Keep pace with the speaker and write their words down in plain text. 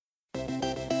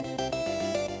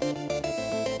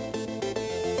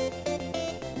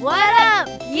What up,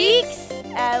 geeks?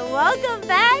 And welcome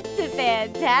back to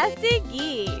Fantastic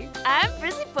Geeks. I'm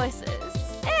Brizzy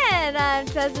Voices. And I'm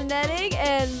Tessa Netting,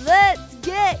 and let's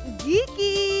get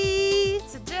geeky.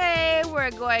 Today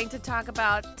we're going to talk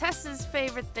about Tessa's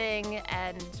favorite thing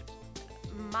and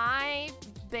my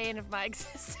bane of my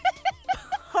existence.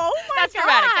 Oh my That's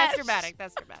gosh. dramatic.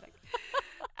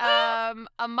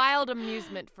 A mild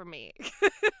amusement for me.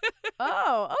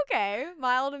 Oh, okay.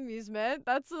 Mild amusement.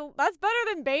 That's better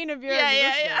than bane of your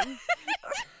Yeah. existence.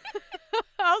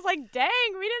 I was like, dang,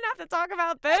 we didn't have to talk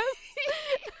about this.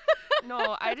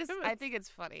 No, I think it's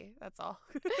funny. That's all.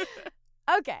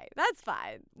 Okay, that's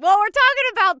fine. Well, we're talking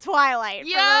about Twilight.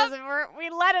 Yep. We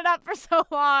let it up for so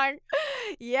long.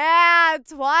 Yeah,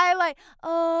 Twilight.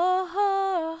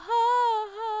 Oh.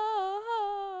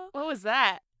 What was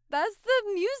that? That's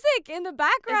the music in the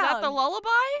background. Is that the lullaby?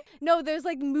 No, there's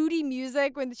like moody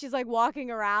music when she's like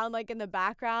walking around like in the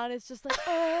background. It's just like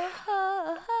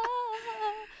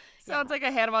Sounds like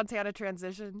a Hannah Montana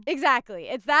transition. Exactly.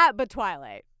 It's that, but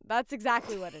Twilight. That's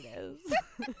exactly what it is.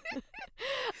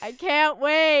 I can't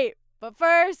wait. But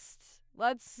first,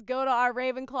 let's go to our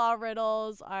Ravenclaw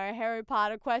riddles, our Harry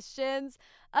Potter questions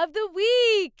of the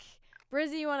week.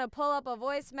 Brizzy, you want to pull up a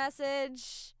voice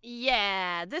message?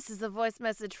 Yeah, this is a voice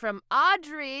message from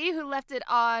Audrey, who left it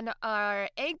on our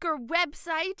Anchor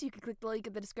website. You can click the link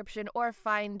in the description or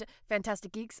find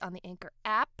Fantastic Geeks on the Anchor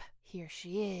app. Here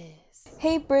she is.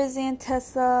 Hey Brizzy and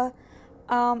Tessa,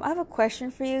 I have a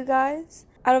question for you guys.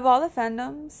 Out of all the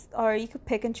fandoms, or you could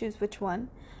pick and choose which one,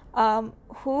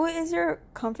 who is your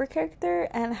comfort character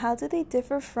and how do they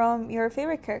differ from your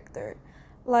favorite character?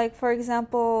 Like, for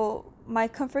example, my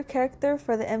comfort character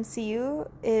for the MCU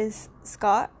is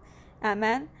Scott,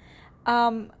 Ant-Man,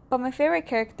 but my favorite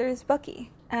character is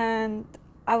Bucky, and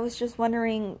I was just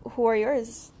wondering, who are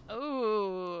yours?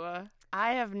 Ooh,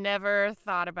 I have never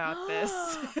thought about this.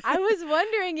 I was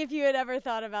wondering if you had ever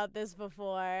thought about this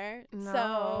before. No.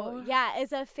 So, yeah,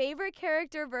 it's a favorite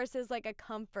character versus like a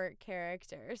comfort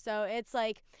character. So, it's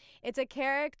a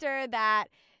character that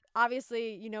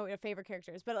obviously, you know what your favorite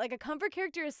character is, but like a comfort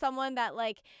character is someone that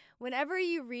like whenever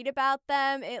you read about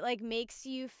them, it like makes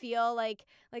you feel like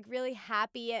really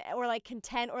happy or like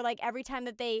content, or like every time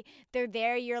that they're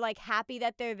there, you're like happy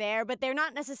that they're there, but they're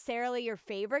not necessarily your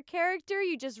favorite character.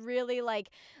 You just really like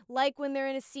when they're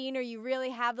in a scene, or you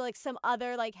really have like some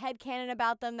other like headcanon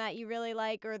about them that you really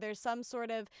like, or there's some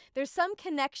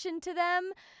connection to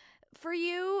them for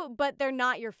you, but they're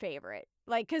not your favorite.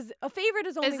 Like, because a favorite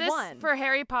is only Is this one. for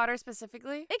Harry Potter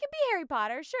specifically? It could be Harry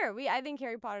Potter, sure. I think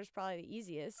Harry Potter's probably the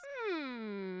easiest.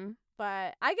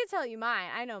 But I could tell you mine.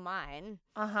 I know mine.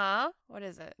 Uh-huh. What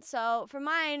is it? So for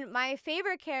mine, my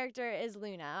favorite character is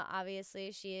Luna.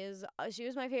 Obviously, she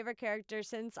was my favorite character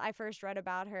since I first read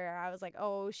about her. I was like,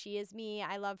 oh, she is me.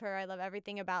 I love her. I love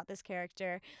everything about this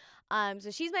character.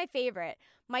 So she's my favorite.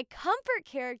 My comfort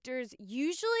characters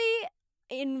usually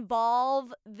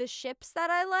involve the ships that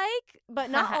I like, but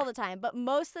not all the time. But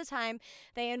most of the time,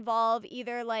 they involve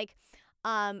either like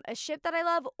a ship that I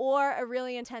love or a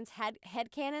really intense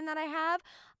headcanon that I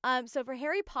have. So for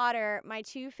Harry Potter, my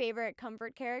two favorite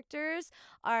comfort characters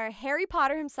are Harry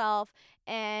Potter himself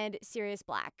and Sirius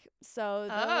Black. So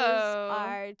those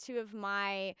are two of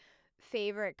my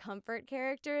favorite comfort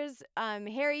characters.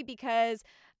 Harry because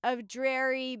of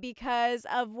Drarry, because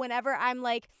of whenever I'm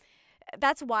like,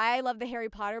 that's why I love the Harry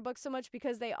Potter books so much,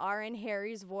 because they are in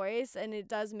Harry's voice, and it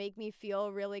does make me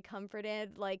feel really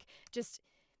comforted. Like, just,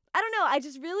 I don't know, I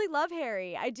just really love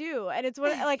Harry. I do. And it's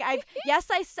what, like, I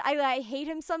hate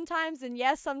him sometimes, and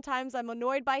yes, sometimes I'm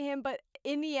annoyed by him, but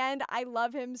in the end, I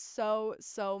love him so,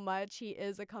 so much. He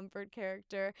is a comfort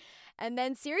character. And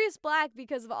then Sirius Black,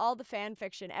 because of all the fan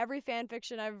fiction. Every fan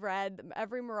fiction I've read,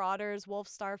 every Marauders,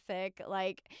 Wolfstar fic,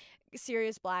 like,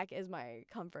 Sirius Black is my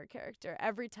comfort character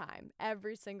every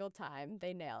single time.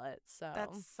 They nail it. So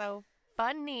That's so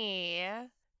funny,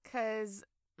 because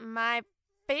my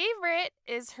favorite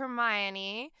is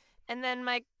Hermione, and then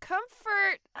my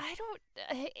comfort,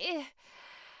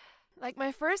 like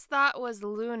my first thought was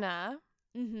Luna.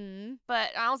 Mm-hmm.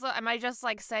 But also, am I just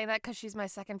like saying that because she's my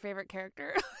second favorite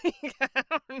character? I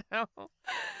don't know.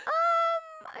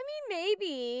 I mean,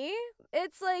 maybe.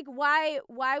 It's like, why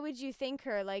would you think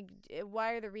her? Like,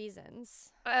 why are the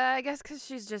reasons? I guess because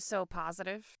she's just so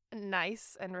positive and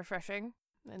nice and refreshing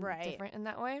and Right. different in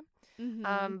that way.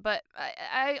 Mm-hmm. But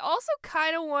I also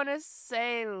kind of want to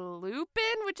say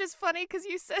Lupin, which is funny because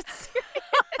you said Sirius.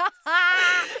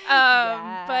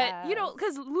 But, you know,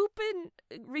 because Lupin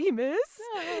Remus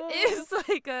is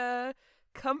like a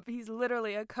he's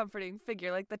literally a comforting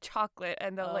figure, like the chocolate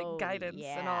and the like Oh, guidance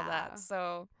and all yeah. that.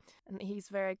 So, and he's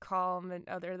very calm and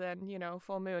other than,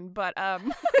 full moon, but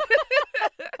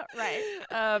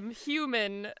Right.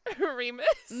 human Remus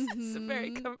is a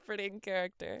very Mhm. comforting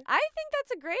character. I think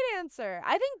that's a great answer.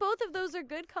 I think both of those are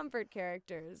good comfort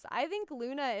characters. I think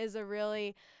Luna is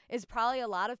probably a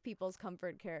lot of people's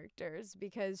comfort characters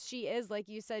because she is, like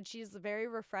you said, she's very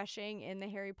refreshing in the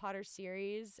Harry Potter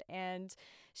series, and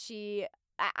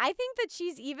I think that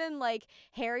she's even like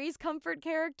Harry's comfort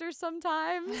character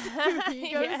sometimes who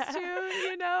he goes Yeah.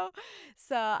 to.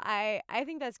 So I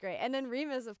think that's great. And then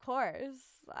Remus, of course.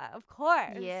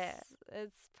 Yeah.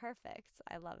 It's perfect.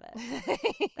 I love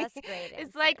it. That's a great It's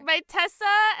answer. like my Tessa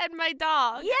and my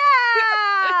dog.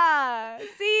 Yeah.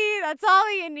 See, that's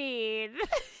all you need.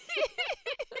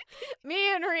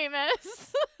 Me and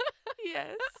Remus.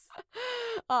 Yes.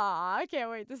 Aw, I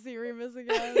can't wait to see Remus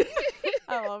again.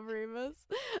 I love Remus.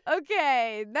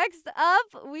 Okay, next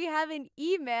up, we have an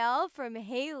email from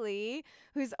Haley,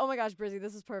 who's, oh my gosh, Brizzy,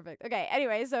 this is perfect. Okay,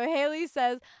 anyway, so Haley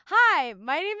says, "Hi,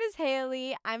 my name is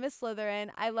Haley. I'm a Slytherin.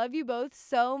 I love you both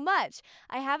so much.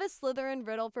 I have a Slytherin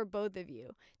riddle for both of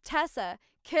you. Tessa,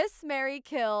 kiss, marry,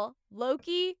 kill,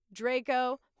 Loki,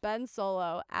 Draco, Ben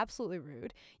Solo." Absolutely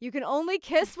rude. "You can only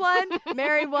kiss one,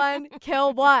 marry one,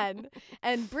 kill one.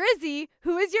 And Brizzy,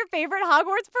 who is your favorite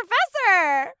Hogwarts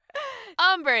professor?"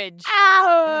 Umbridge.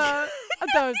 Ow!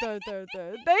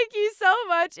 Thank you so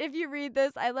much. If you read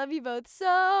this, I love you both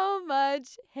so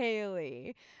much,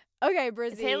 Haley. Okay,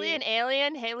 Brizzy. Is Haley an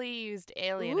alien? Haley used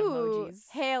alien emojis.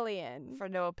 Halien. For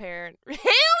no apparent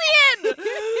Alien!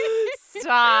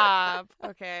 Stop.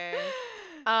 Okay.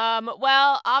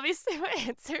 Well, obviously my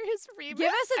answer is Remus.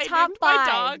 Give us a I top named my 5.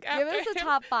 dog Give after us a him.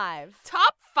 top 5.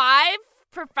 Top 5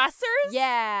 professors?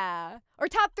 Yeah. Or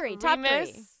top 3. Top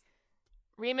 3.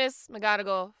 Remus,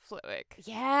 McGonagall, Flitwick.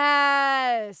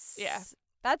 Yes. Yeah.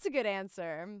 That's a good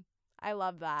answer. I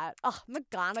love that. Oh,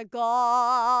 McGonagall.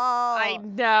 I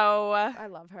know. I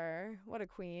love her. What a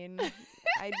queen.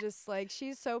 I just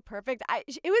she's so perfect.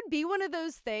 It would be one of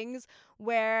those things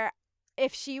where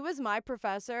if she was my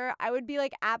professor, I would be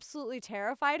absolutely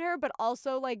terrified her, but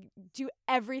also do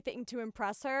everything to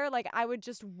impress her. I would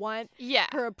just want Yeah.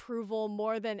 her approval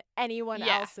more than anyone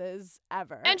Yeah. else's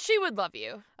ever. And she would love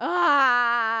you.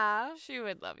 She She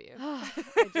would love you. I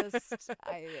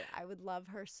would love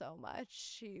her so much.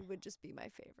 She would just be my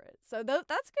favorite. So that's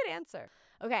a good answer.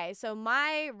 Okay, so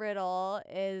my riddle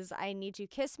is I need to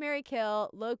kiss, marry,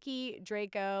 kill Loki,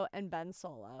 Draco, and Ben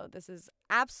Solo. This is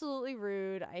absolutely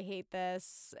rude. I hate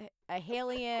this. A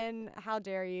Halien, how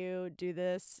dare you do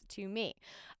this to me?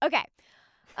 Okay.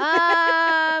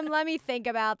 Let me think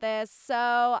about this.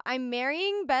 So I'm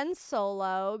marrying Ben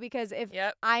Solo because if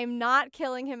Yep. I'm not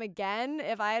killing him again,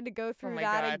 if I had to go through my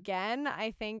that God. again,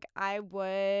 I think I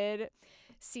would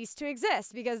cease to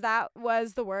exist because that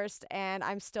was the worst and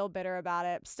I'm still bitter about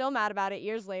it. Still mad about it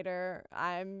years later.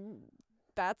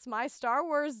 That's my Star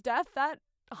Wars death that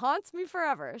haunts me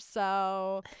forever.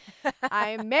 So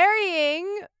I'm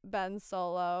marrying Ben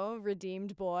Solo,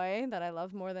 redeemed boy that I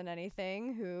love more than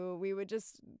anything, who we would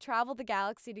just travel the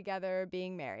galaxy together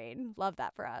being married. Love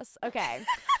that for us. Okay.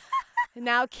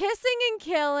 Now, kissing and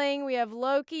killing, we have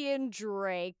Loki and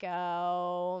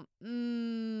Draco.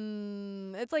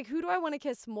 It's who do I want to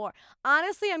kiss more?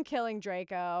 Honestly, I'm killing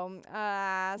Draco.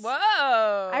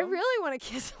 Whoa. I really want to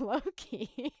kiss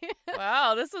Loki.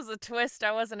 Wow, this was a twist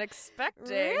I wasn't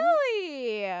expecting.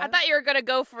 Really? I thought you were going to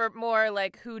go for more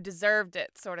who deserved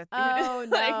it sort of thing. Oh,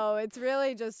 no. It's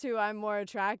really just who I'm more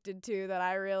attracted to that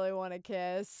I really want to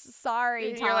kiss.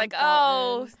 Sorry, Tom You're like, Felton.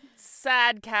 oh,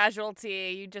 sad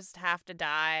casualty. You just have to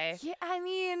die. Yeah, I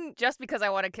mean, Just because I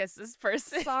want to kiss this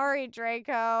person. sorry,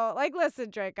 Draco. Listen,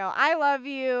 Draco, I love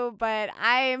you, but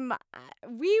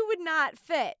we would not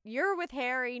fit. You're with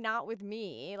Harry, not with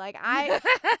me.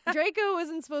 Draco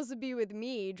wasn't supposed to be with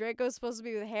me. Draco's supposed to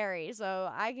be with Harry,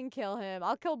 so I can kill him.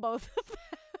 I'll kill both of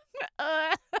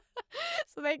them.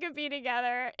 So they can be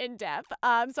together in death.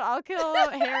 So I'll kill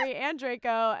Harry and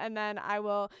Draco, and then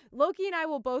Loki and I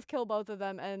will both kill both of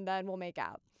them, and then we'll make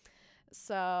out.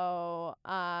 So,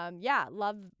 yeah,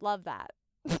 love that.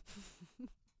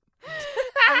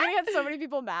 I'm gonna get so many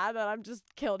people mad that I've just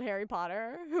killed Harry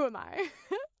Potter. Who am I?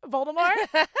 Voldemort?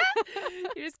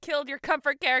 You just killed your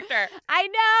comfort character. I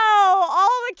know!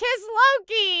 All to kiss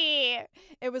Loki!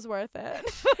 It was worth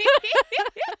it.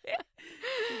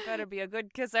 You better be a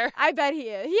good kisser. I bet he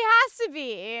is. He has to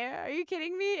be. Are you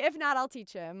kidding me? If not, I'll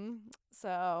teach him.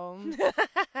 So,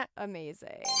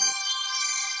 amazing.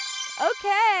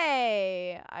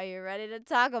 Okay. Are you ready to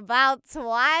talk about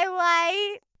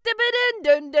Twilight?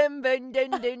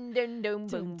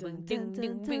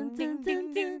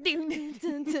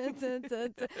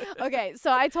 Okay,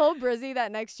 so I told Brizzy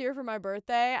that next year for my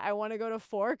birthday, I want to go to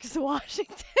Forks,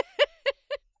 Washington.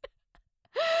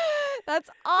 That's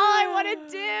all I want to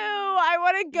do. I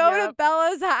want to go to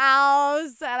Bella's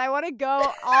house, and I want to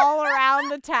go all around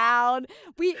the town.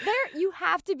 You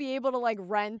have to be able to like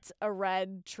rent a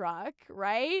red truck,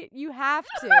 right? You have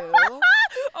to.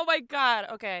 Oh my God.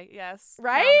 Okay. Yes.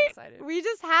 Right? Now I'm excited. We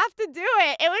just have to do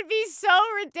it. It would be so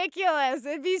ridiculous.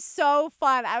 It'd be so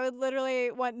fun. I would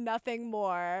literally want nothing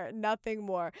more. Nothing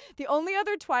more. The only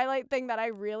other Twilight thing that I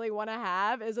really want to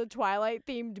have is a Twilight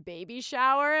themed baby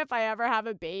shower if I ever have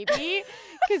a baby.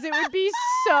 Because it would be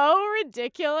so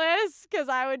ridiculous. Because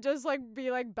I would just like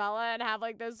be like Bella and have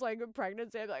like this like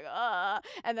pregnancy. I'd be like,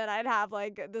 and then I'd have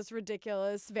like this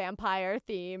ridiculous vampire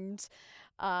themed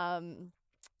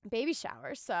baby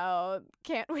shower. So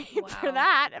can't wait for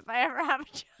that if I ever have a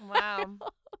child. Wow.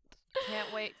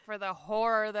 Can't wait for the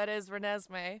horror that is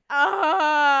Renesmee.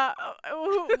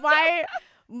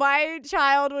 My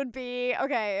child would be,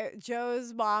 okay,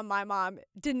 Joe's mom, my mom,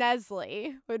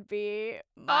 Denesli would be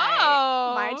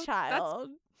my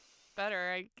child. That's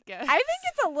better, I guess. I think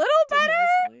it's a little better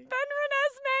than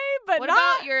Renesmee, but what not.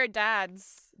 about your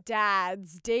dads?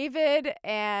 David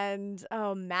and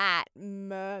Matt,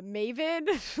 Mavid,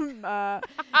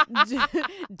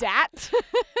 Dat,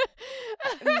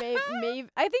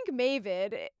 I think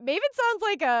Mavid. Mavid sounds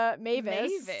like a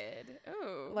Mavis. Mavid.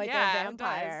 Oh, like a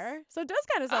vampire. So it does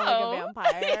kind of sound like a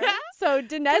vampire. Yeah. So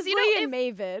Denesli and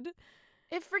Mavid.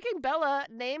 If freaking Bella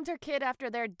named her kid after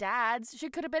their dads, she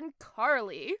could have been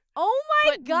Carly. Oh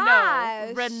my gosh.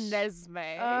 No,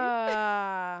 Renesmee.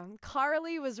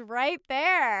 Carly was right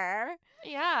there.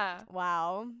 Yeah.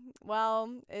 Wow.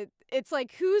 Well, it's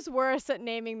like, who's worse at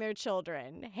naming their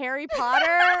children? Harry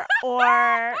Potter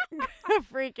or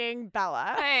freaking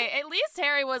Bella? Hey, at least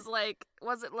Harry was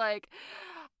it like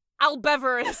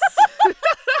Albeverus?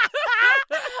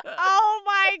 Oh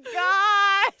my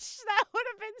gosh. That would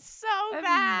have been so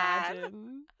bad.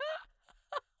 Imagine.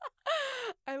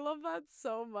 I love that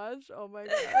so much. Oh my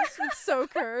gosh. It's so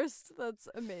cursed. That's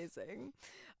amazing.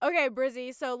 Okay,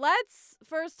 Brizzy, so let's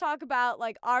first talk about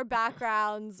like our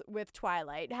backgrounds with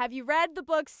Twilight. Have you read the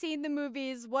books, seen the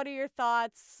movies? What are your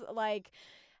thoughts? Like,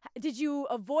 did you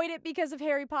avoid it because of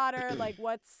Harry Potter? Like,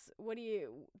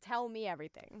 tell me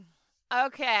everything.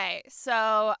 Okay,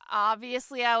 so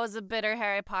obviously I was a bitter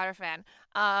Harry Potter fan.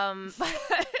 But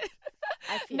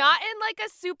not in like a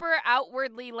super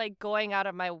outwardly like going out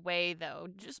of my way though,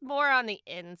 just more on the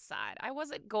inside. I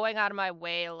wasn't going out of my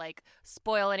way to like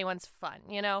spoil anyone's fun,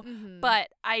 you know? Mm-hmm. But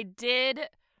I did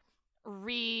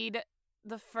read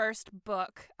the first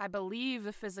book, I believe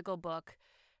the physical book,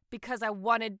 because I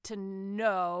wanted to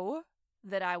know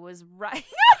that I was right.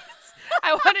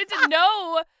 I wanted to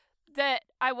know that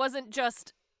I wasn't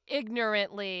just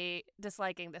ignorantly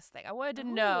disliking this thing. I wanted to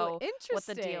know what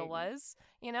the deal was,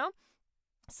 you know?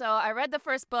 So I read the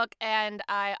first book and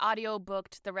I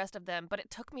audiobooked the rest of them, but it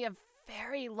took me a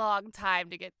very long time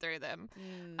to get through them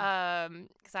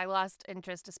because I lost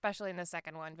interest, especially in the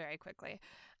second one, very quickly.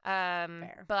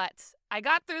 But I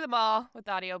got through them all with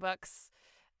audiobooks.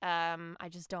 I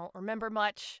just don't remember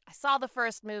much. I saw the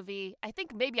first movie. I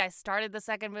think maybe I started the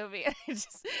second movie.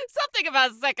 Just something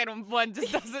about the second one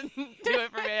just doesn't do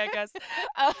it for me, I guess.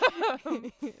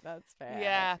 That's fair.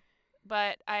 Yeah,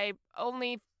 but I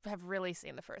only have really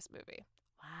seen the first movie.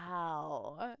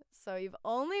 Wow. So you've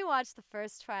only watched the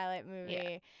first Twilight movie.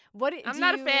 Yeah. I'm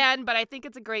not a fan, but I think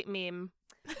it's a great meme.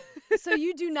 So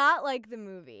you do not like the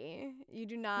movie. You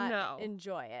do not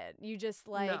enjoy it. You just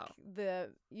like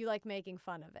you like making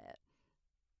fun of it.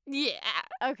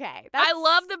 Yeah. Okay. I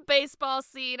love the baseball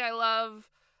scene. I love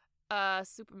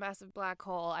Supermassive Black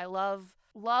Hole. I love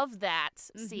that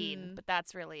scene, but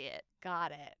that's really it.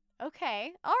 Got it.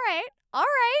 Okay. All right.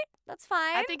 That's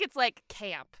fine. I think it's like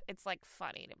camp. It's like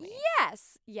funny to me.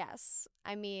 Yes.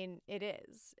 I mean, it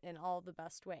is in all the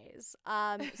best ways.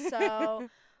 So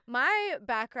my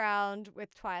background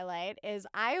with Twilight is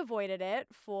I avoided it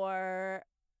for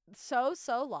so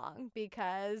long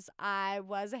because I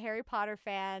was a Harry Potter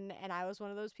fan and I was one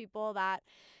of those people that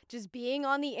just being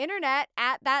on the internet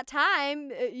at that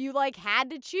time, you like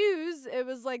had to choose. It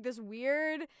was like this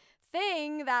weird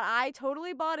thing that I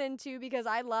totally bought into because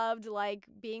I loved like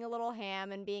being a little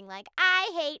ham and being like, I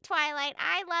hate Twilight,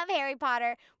 I love Harry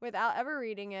Potter without ever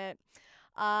reading it.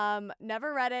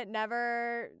 Never read it,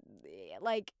 never,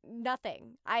 like,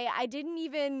 nothing. I didn't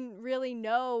even really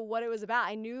know what it was about.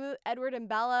 I knew Edward and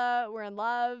Bella were in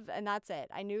love, and that's it.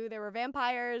 I knew there were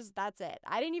vampires, that's it.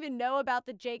 I didn't even know about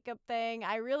the Jacob thing.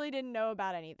 I really didn't know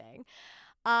about anything.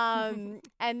 And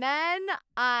then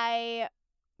I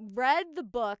read the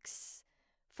books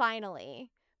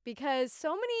finally, because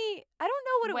so many, I don't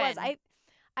know what it was. When?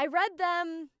 I read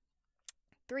them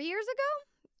 3 years ago.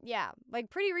 Yeah, like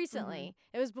pretty recently.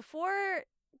 It was before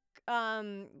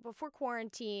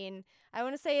quarantine. I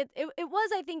want to say it was,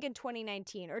 I think, in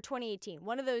 2019 or 2018,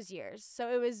 one of those years.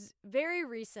 So it was very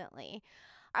recently.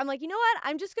 I'm like, you know what?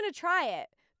 I'm just going to try it,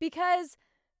 because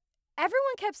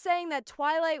everyone kept saying that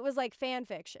Twilight was like fan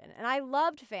fiction, and I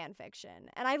loved fan fiction,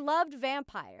 and I loved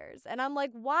vampires, and I'm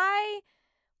like, why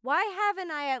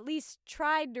haven't I at least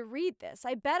tried to read this?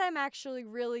 I bet I'm actually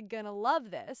really gonna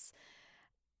love this.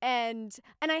 And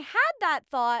I had that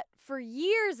thought for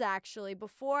years, actually,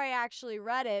 before I actually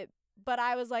read it, but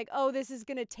I was like, oh, this is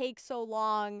gonna take so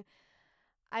long.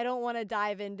 I don't want to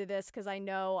dive into this because I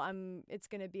know it's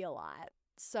gonna be a lot.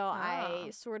 So I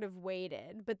sort of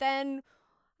waited. But then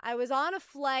I was on a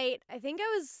flight. I think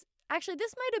actually,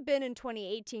 this might have been in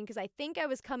 2018, because I think I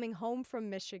was coming home from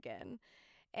Michigan.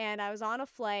 And I was on a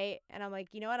flight, and I'm like,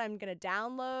 you know what? I'm going to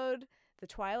download the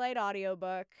Twilight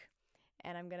audiobook,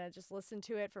 and I'm going to just listen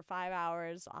to it for 5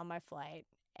 hours on my flight.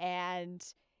 And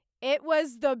it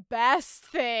was the best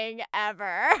thing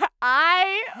ever.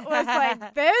 I was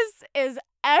like, this is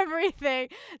everything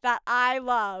that I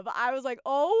love. I was like,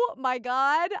 oh my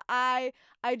God. I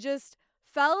just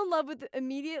fell in love with it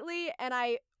immediately, and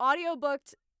I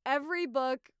audiobooked every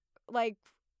book, like,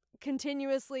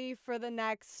 continuously for the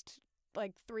next,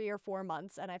 like, 3 or 4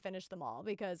 months, and I finished them all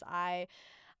because I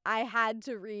had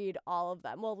to read all of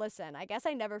them. Well, listen, I guess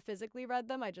I never physically read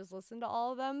them. I just listened to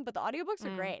all of them, but the audiobooks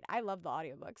are great. I love the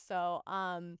audiobooks. So,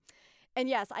 and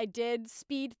yes, I did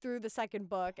speed through the second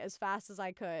book as fast as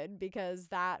I could, because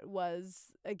that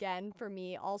was, again, for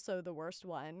me, also the worst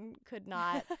one. Could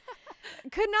not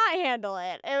handle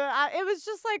it. It was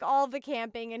just like all the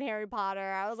camping in Harry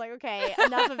Potter. I was like, okay,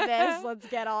 enough of this. Let's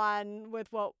get on with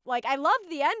what, like, I loved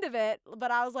the end of it,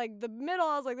 but I was like, the middle,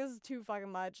 I was like, this is too fucking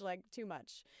much. Like, too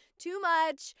much.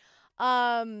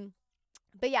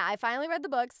 But yeah, I finally read the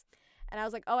books, and I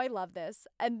was like, oh, I love this.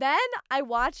 And then I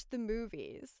watched the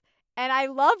movies. And I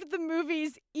loved the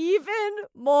movies even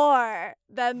more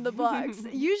than the books.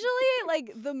 Usually,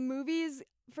 like, the movies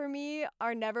for me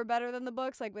are never better than the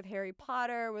books, like with Harry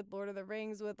Potter, with Lord of the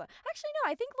Rings, actually, no,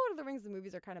 I think Lord of the Rings, the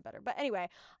movies are kind of better. But anyway,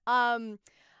 I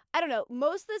don't know.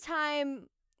 Most of the time,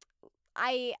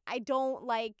 I don't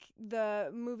like the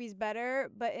movies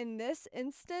better, but in this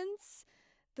instance,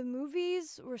 the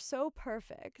movies were so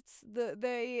perfect.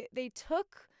 They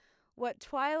took what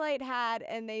Twilight had,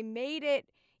 and they made it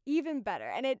even better.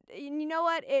 And you know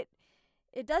what? It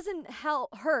doesn't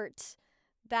hurt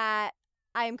that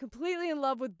I am completely in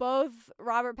love with both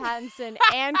Robert Pattinson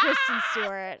and Kristen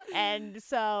Stewart. And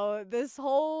so the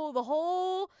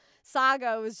whole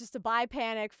saga was just a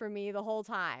bi-panic for me the whole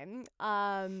time.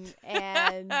 And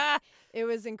it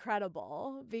was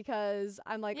incredible, because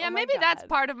I'm like, yeah, oh my maybe God. that's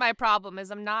part of my problem, is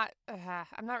I'm not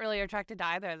really attracted to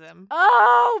either of them.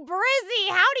 Oh, Brizzy,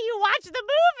 how do you watch the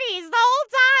movies the whole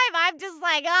time? I'm just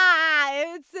like,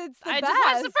 it's the best. I just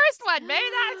watched the first one. Maybe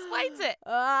that explains it.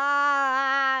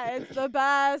 It's the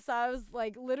best. I was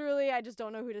like, literally, I just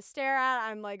don't know who to stare at.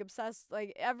 I'm like obsessed,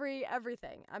 like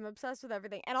everything. I'm obsessed with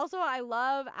everything. And also, I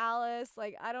love Alice.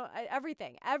 Like,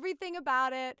 everything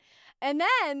about it. And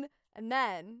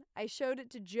then I showed it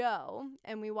to Joe,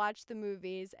 and we watched the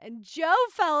movies, and Joe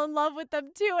fell in love with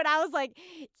them too. And I was like,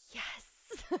 yes.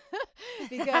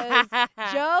 Because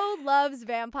Joe loves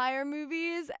vampire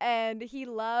movies, and he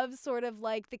loves sort of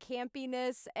like the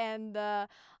campiness and the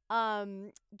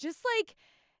just like,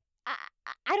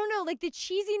 I don't know, like the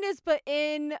cheesiness, but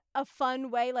in a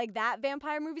fun way, like that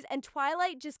vampire movies. And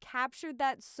Twilight just captured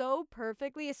that so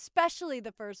perfectly, especially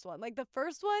the first one. Like, the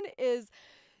first one is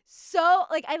so,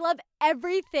 like, I love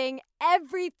everything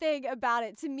about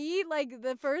it. To me, like,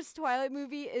 the first Twilight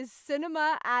movie is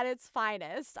cinema at its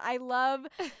finest. I love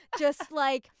just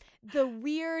like the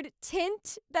weird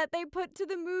tint that they put to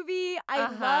the movie.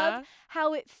 I love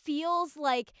how it feels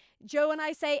like, Joe and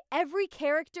I say, every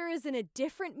character is in a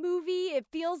different movie. It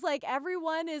feels like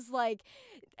everyone is like,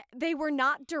 they were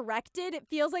not directed. It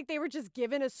feels like they were just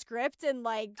given a script and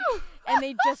like, and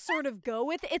they just sort of go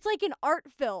with it. It's like an art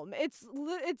film. It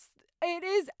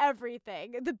is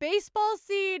everything. The baseball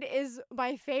scene is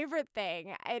my favorite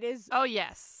thing. It is. Oh,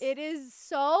 yes. It is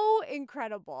so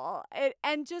incredible.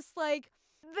 And just like,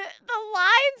 The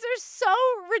lines are so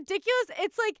ridiculous.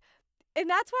 It's like, and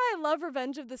that's why I love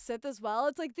Revenge of the Sith as well.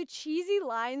 It's like the cheesy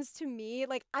lines to me,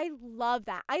 like I love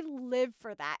that. I live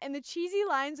for that. And the cheesy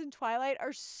lines in Twilight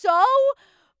are so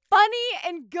funny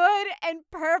and good and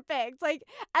perfect. Like,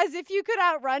 as if you could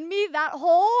outrun me. That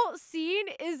whole scene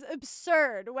is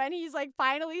absurd when he's like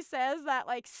finally says that,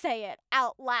 like, say it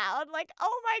out loud. Like,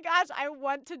 oh my gosh, I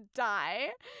want to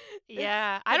die.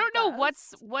 Yeah, It's I the don't know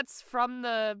best. what's from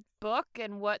the book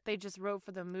and what they just wrote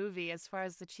for the movie as far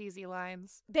as the cheesy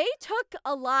lines. They took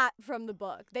a lot from the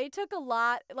book. They took a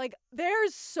lot, like,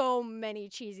 there's so many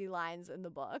cheesy lines in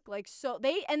the book. Like, so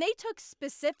they took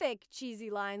specific cheesy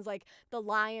lines, like the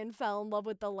lion fell in love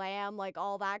with the lamb, like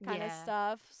all that kind of Yeah.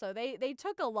 stuff. So they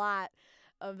took a lot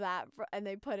of that and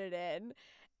they put it in.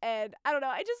 And I don't know,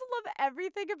 I just love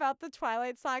everything about the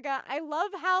Twilight Saga. I love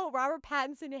how Robert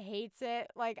Pattinson hates it.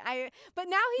 But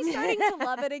now he's starting to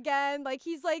love it again.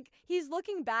 He's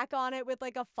looking back on it with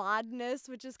like a fondness,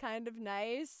 which is kind of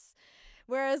nice.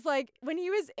 Whereas, like, when he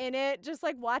was in it, just,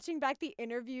 like, watching back the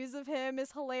interviews of him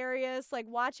is hilarious. Like,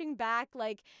 watching back,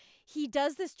 like, he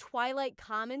does this Twilight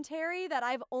commentary that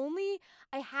I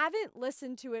haven't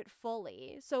listened to it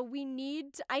fully. So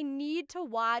I need to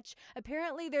watch.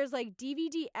 Apparently, there's, like,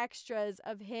 DVD extras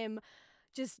of him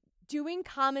just doing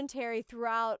commentary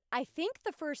throughout, I think,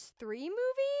 the first 3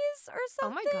 movies or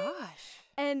something. Oh my gosh.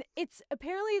 And it's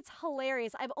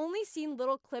hilarious. I've only seen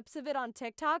little clips of it on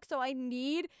TikTok, so I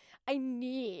need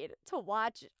to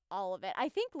watch all of it. I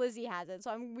think Lizzie has it,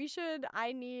 so I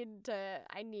need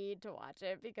to watch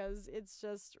it because it's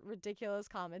just ridiculous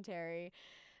commentary.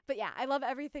 But yeah, I love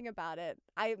everything about it.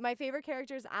 My favorite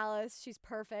character is Alice. She's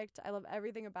perfect. I love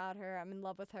everything about her. I'm in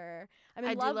love with her. I'm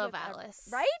in I love do love with Alice.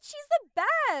 right? She's the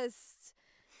best.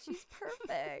 She's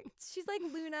perfect. She's like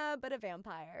Luna, but a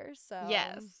vampire. So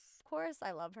Yes. of course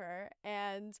I love her.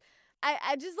 And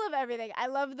I just love everything. I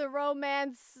love the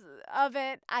romance of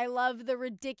it. I love the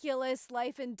ridiculous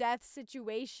life and death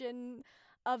situation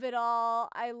of it all.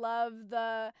 I love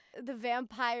the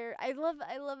vampire. I love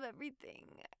everything.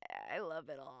 I love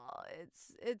it all.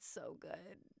 It's so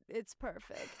good. It's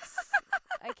perfect.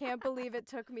 I can't believe it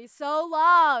took me so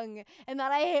long and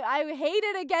that I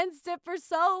hated against it for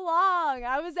so long.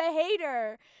 I was a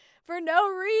hater for no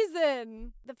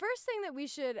reason. The first thing that we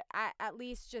should at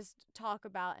least just talk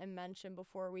about and mention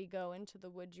before we go into the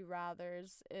Would You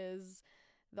Rathers is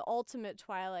the ultimate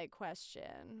Twilight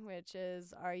question, which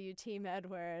is, are you Team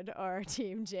Edward or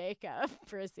Team Jacob,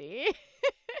 Prissy?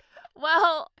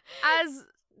 Well, as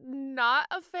not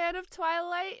a fan of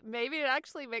Twilight, maybe it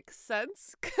actually makes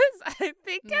sense because I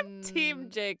think I'm Team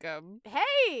Jacob.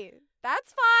 Hey,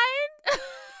 that's fine.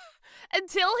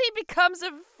 Until he becomes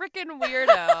a freaking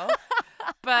weirdo.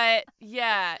 But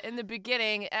yeah, in the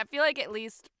beginning, I feel like at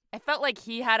least I felt like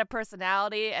he had a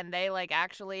personality and they like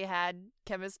actually had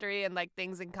chemistry and like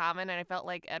things in common, and I felt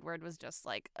like Edward was just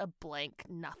like a blank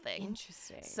nothing.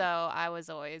 Interesting. So I was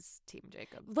always Team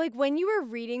Jacob. Like, when you were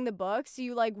reading the books,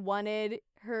 you like wanted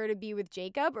her to be with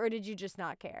Jacob, or did you just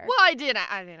not care? Well, I didn't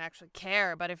actually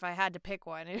care, but if I had to pick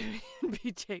one, it would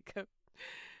be Jacob.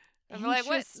 I'm like,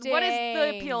 what is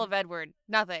the appeal of Edward?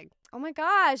 Nothing. Oh my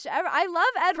gosh, I love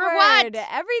Edward. For what?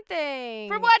 Everything.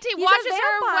 For what? He He's a watches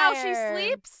her while she vampire.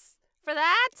 sleeps? For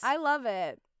that? I love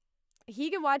it. He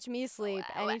can watch me sleep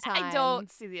Well, anytime. I don't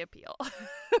see the appeal.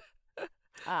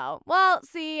 Oh, well,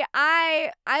 see,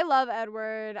 I love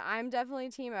Edward. I'm definitely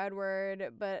Team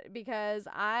Edward, but because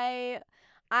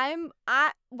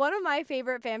one of my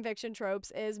favorite fan fiction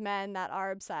tropes is men that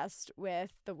are obsessed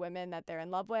with the women that they're in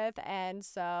love with, and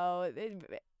so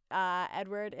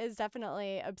Edward is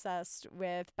definitely obsessed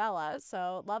with Bella,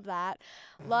 so love that.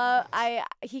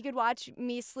 He could watch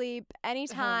me sleep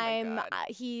anytime. God.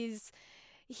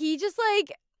 He just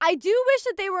like. I do wish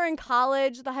that they were in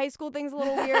college. The high school thing's a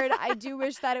little weird. I do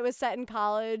wish that it was set in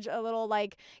college a little,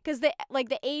 like, because the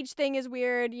age thing is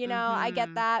weird, you know. I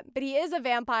get that, but he is a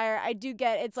vampire. I do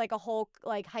get it's like a whole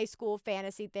like high school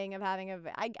fantasy thing of having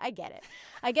I get it.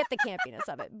 I get the campiness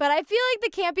of it, but I feel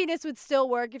like the campiness would still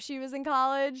work if she was in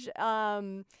college.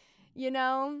 You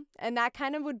know, and that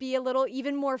kind of would be a little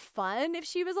even more fun if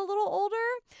she was a little older,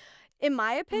 in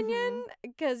my opinion,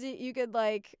 because you could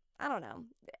like. I don't know,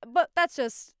 but that's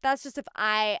just if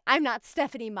I'm not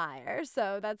Stephenie Meyer,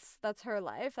 so that's her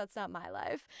life. That's not my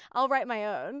life. I'll write my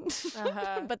own,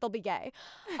 but they'll be gay.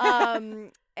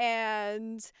 And I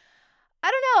don't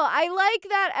know. I like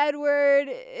that Edward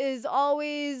is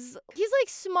always he's like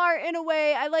smart in a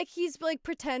way. I like he's like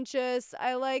pretentious.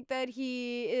 I like that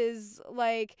he is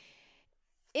like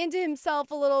into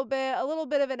himself a little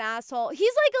bit of an asshole.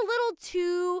 He's like a little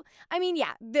too, I mean,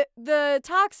 yeah, the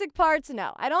toxic parts,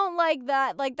 no. I don't like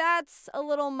that. Like, that's a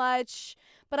little much,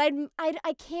 but I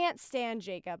can't stand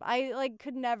Jacob. I like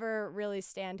could never really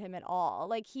stand him at all.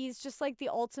 Like, he's just like the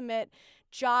ultimate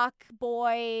jock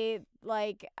boy.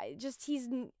 Like, I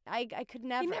could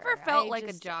never. He never felt like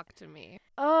a jock to me.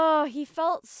 Oh, he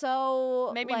felt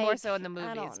so Maybe like, more so in the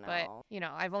I movies, don't but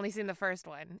know. I've only seen the first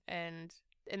one, and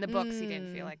in the books he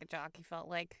didn't feel like a jock. He felt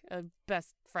like a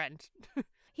best friend.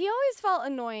 He always felt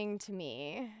annoying to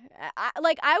me.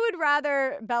 I would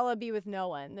rather Bella be with no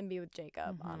one than be with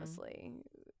Jacob, honestly.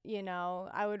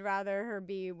 I would rather her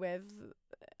be with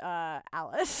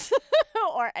Alice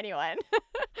or anyone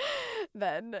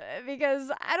than,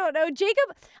 because I don't know,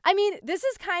 Jacob, I mean, this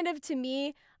is kind of, to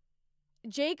me,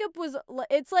 Jacob was,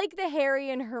 it's like the Harry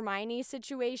and Hermione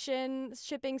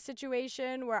shipping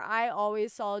situation, where I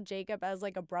always saw Jacob as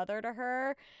like a brother to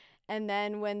her. And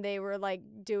then when they were like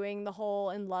doing the whole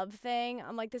in love thing,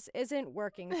 I'm like, this isn't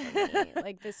working for me.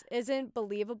 Like, this isn't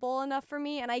believable enough for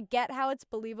me. And I get how it's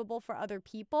believable for other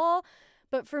people.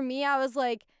 But for me, I was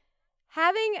like,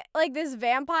 having like this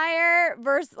vampire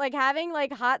versus like having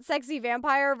like hot, sexy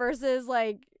vampire versus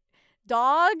like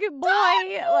dog boy.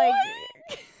 Like,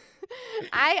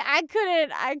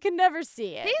 I could never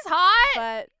see it. He's hot.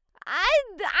 But I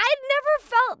never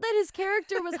felt that his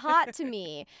character was hot to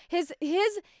me. His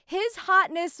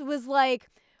hotness was like,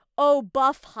 oh,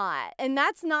 buff hot. And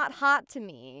that's not hot to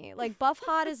me. Like, buff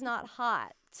hot is not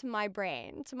hot to my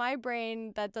brain. To my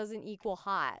brain, that doesn't equal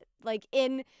hot. Like,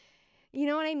 you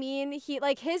know what I mean?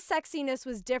 His sexiness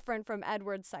was different from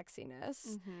Edward's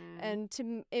sexiness. And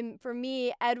for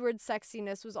me, Edward's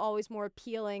sexiness was always more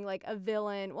appealing, like a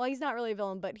villain. Well, he's not really a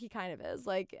villain, but he kind of is.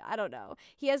 Like, I don't know.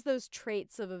 He has those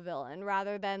traits of a villain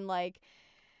rather than like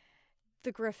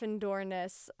the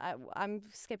Gryffindorness. I'm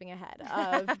skipping ahead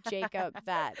of Jacob.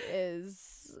 That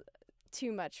is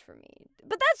too much for me.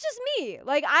 But that's just me.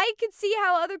 Like, I could see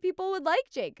how other people would like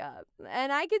Jacob,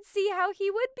 and I could see how he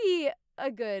would be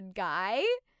a good guy.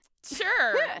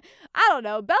 Sure. I don't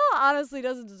know. Bella honestly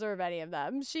doesn't deserve any of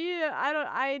them.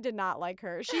 I did not like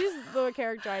her. She's the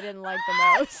character I didn't like the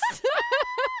most.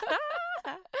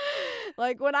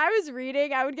 Like, when I was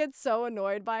reading, I would get so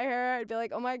annoyed by her. I'd be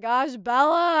like, oh my gosh,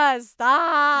 Bella,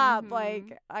 stop.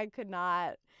 Like, I could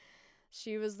not.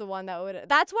 She was the one that would.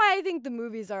 That's why I think the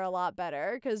movies are a lot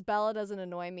better, because Bella doesn't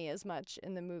annoy me as much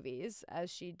in the movies as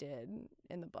she did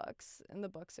in the books. In the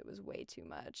books, it was way too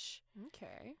much.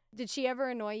 Okay. Did she ever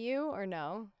annoy you, or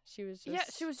no? She was just. Yeah,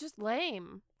 she was just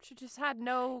lame. She just had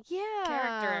no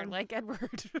character like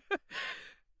Edward.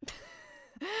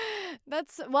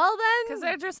 That's, well then. Because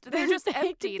they're just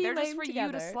empty. They're just for together.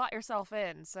 you to slot yourself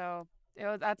in. So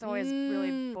that's always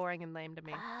really boring and lame to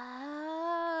me.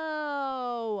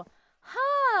 Oh.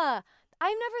 Huh.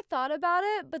 I've never thought about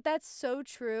it, but that's so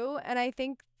true. And I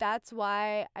think that's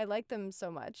why I like them so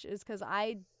much, is because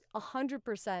I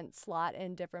 100% slot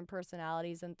in different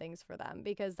personalities and things for them,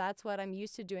 because that's what I'm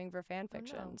used to doing for fan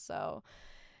fiction. Oh, no. So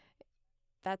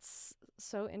that's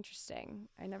so interesting.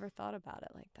 I never thought about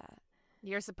it like that.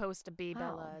 You're supposed to be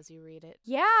Bella as you read it.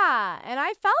 Yeah, and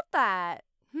I felt that.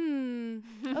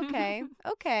 Okay.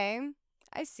 Okay.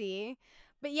 I see.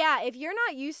 But yeah, if you're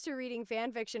not used to reading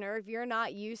fan fiction, or if you're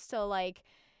not used to, like,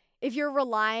 if you're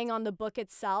relying on the book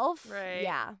itself, right.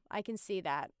 Yeah, I can see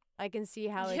that. I can see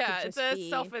how it yeah, could just it's a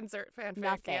be self-insert fanfic.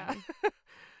 nothing.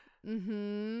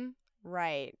 Yeah.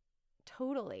 Right.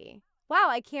 Totally. Wow,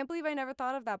 I can't believe I never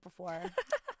thought of that before.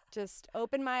 Just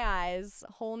opened my eyes.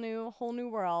 Whole new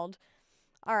world.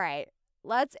 All right.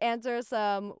 Let's answer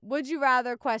some would you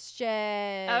rather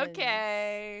questions.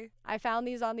 Okay. I found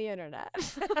these on the internet.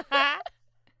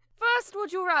 First,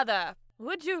 would you rather?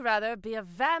 Would you rather be a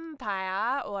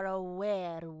vampire or a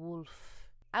werewolf?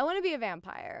 I want to be a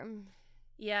vampire.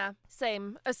 Yeah,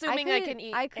 same. Assuming I can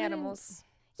eat animals.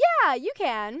 Yeah, you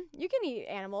can. You can eat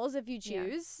animals if you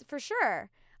choose, for sure.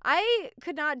 I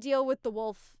could not deal with the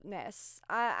wolfness.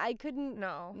 I couldn't.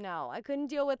 No, I couldn't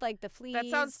deal with, like, the fleas. That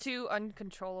sounds too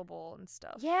uncontrollable and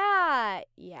stuff. Yeah.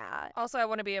 Also, I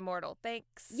want to be immortal.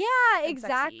 Thanks. Yeah, and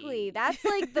exactly. sexy. That's,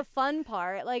 like, the fun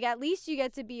part. Like, at least you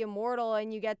get to be immortal,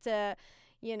 and you get to,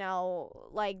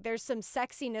 like, there's some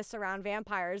sexiness around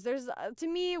vampires. There's, to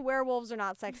me, werewolves are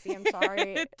not sexy. I'm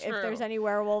sorry if there's any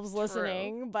werewolves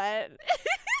listening, but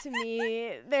to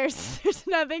me, there's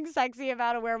nothing sexy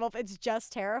about a werewolf. It's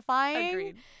just terrifying.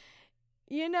 Agreed.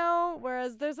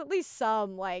 Whereas there's at least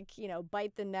some, like,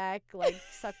 bite the neck, like,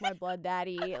 suck my blood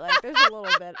daddy. Like, there's a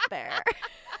little bit there.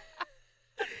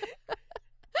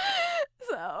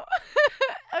 So,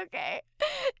 okay.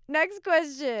 Next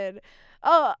question.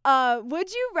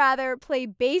 Would you rather play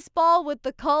baseball with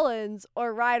the Cullens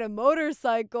or ride a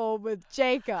motorcycle with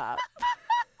Jacob?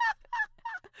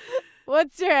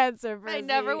 What's your answer, Brizzy? I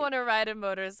never want to ride a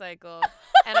motorcycle,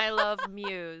 and I love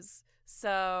Muse.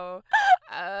 So,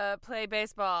 play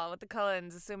baseball with the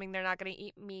Cullens, assuming they're not going to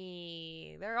eat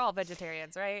me. They're all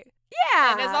vegetarians, right?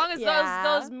 Yeah. And as long as yeah.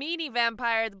 those meanie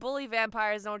vampires, bully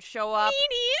vampires don't show up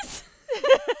Meanies.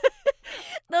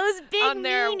 Those big on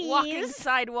their meanies. walking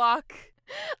sidewalk.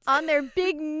 On their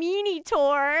big meanie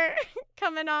tour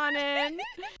coming on in.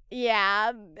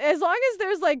 Yeah, as long as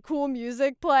there's like cool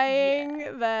music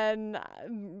playing, then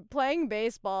playing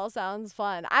baseball sounds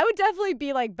fun. I would definitely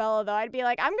be like Bella though. I'd be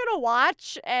like, I'm gonna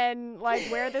watch and like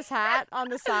wear this hat on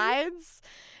the sides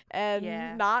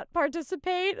and not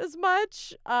participate as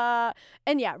much.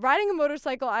 And yeah, riding a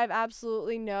motorcycle, I have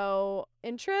absolutely no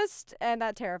interest, and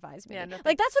that terrifies me. Yeah, no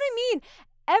like that's what I mean.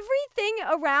 Everything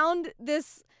around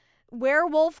this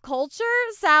werewolf culture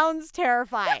sounds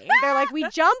terrifying. They're like, we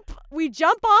jump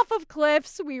off of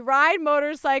cliffs, we ride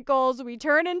motorcycles, we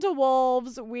turn into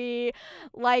wolves, we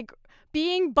like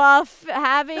being buff,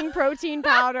 having protein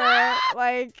powder.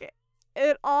 Like,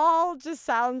 it all just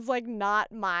sounds like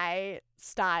not my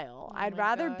style. I'd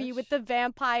rather be with the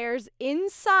vampires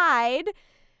inside,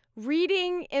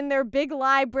 reading in their big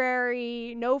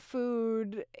library, no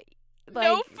food. Like,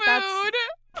 no food.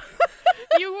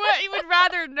 You would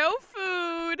rather no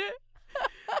food.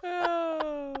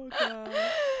 Oh god.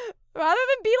 Rather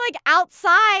than be like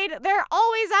outside, they're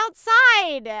always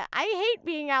outside. I hate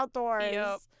being outdoors.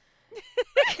 Yep.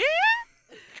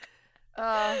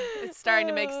 It's starting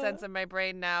to make sense in my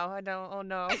brain now. I don't. Oh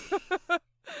no.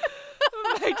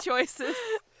 My choices.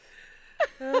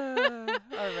 All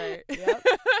right. Yep.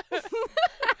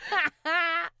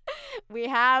 We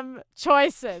have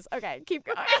choices. Okay, keep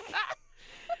going.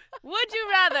 Would you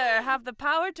rather have the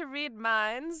power to read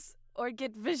minds or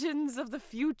get visions of the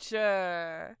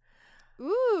future? Ooh.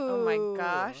 Oh my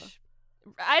gosh.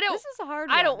 This is a hard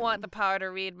one. I don't want the power to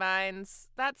read minds.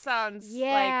 That sounds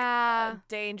like a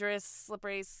dangerous,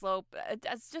 slippery slope. It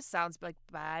just sounds like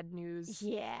bad news.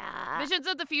 Yeah. Visions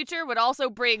of the future would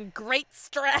also bring great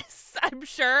stress, I'm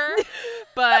sure.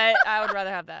 But I would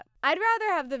rather have that. I'd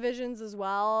rather have the visions as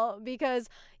well because,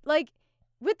 like,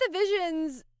 with the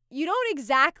visions, you don't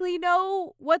exactly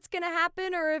know what's going to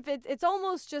happen, or if it's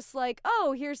almost just like,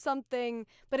 oh, here's something,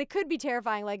 but it could be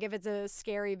terrifying, like if it's a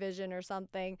scary vision or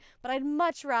something. But I'd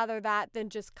much rather that than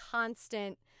just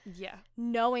constant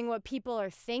knowing what people are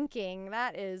thinking.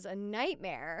 That is a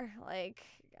nightmare. Like,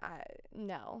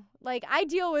 no. Like, I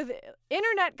deal with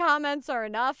internet comments are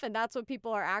enough, and that's what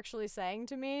people are actually saying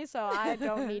to me, so I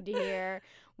don't need to hear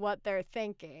what they're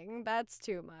thinking. That's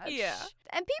too much. Yeah.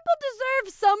 And people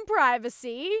deserve some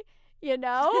privacy, you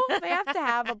know? They have to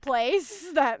have a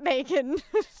place that they can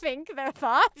think their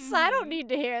thoughts. Mm-hmm. I don't need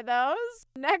to hear those.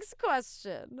 Next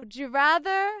question. Would you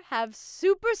rather have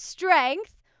super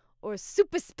strength or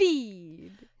super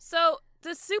speed? So,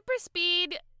 the super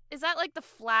speed, is that like the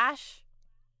Flash?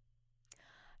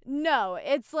 No,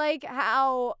 it's like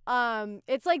how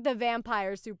it's like the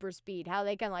vampire super speed, how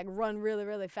they can like run really,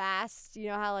 really fast. You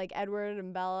know how like Edward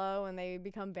and Bella, when they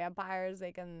become vampires,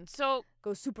 they can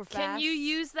go super fast. Can you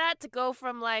use that to go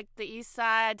from like the east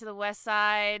side to the west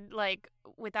side, like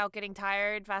without getting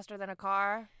tired, faster than a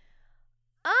car?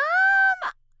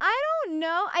 I don't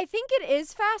know. I think it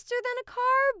is faster than a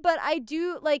car, but I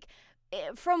do like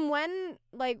from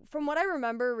what I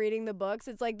remember reading the books,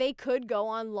 it's like they could go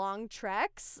on long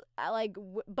treks,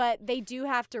 but they do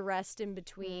have to rest in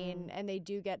between, and they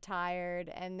do get tired,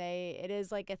 and it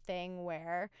is like a thing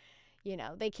where, you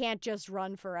know, they can't just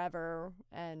run forever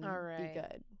and be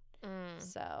good.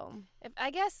 So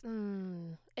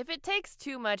if it takes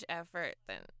too much effort,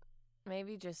 then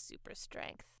maybe just super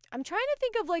strength. I'm trying to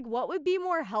think of like what would be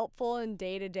more helpful in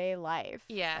day-to-day life.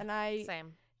 Yeah, and I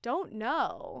same. Don't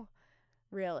know.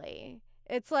 Really.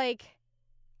 It's like,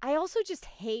 I also just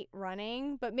hate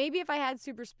running, but maybe if I had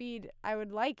super speed, I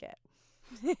would like it.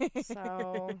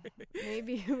 So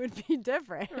maybe it would be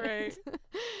different. Right.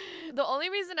 The only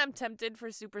reason I'm tempted for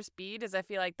super speed is I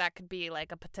feel like that could be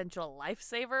like a potential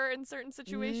lifesaver in certain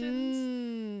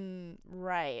situations.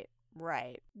 Right.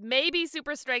 Maybe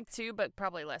super strength too, but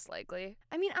probably less likely.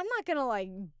 I mean, I'm not gonna like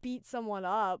beat someone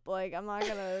up. Like, I'm not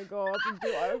gonna go up and be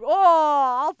like,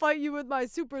 oh, I'll fight you with my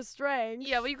super strength.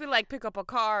 Yeah, well, you could like pick up a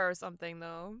car or something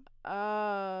though.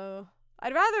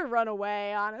 I'd rather run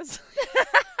away, honestly.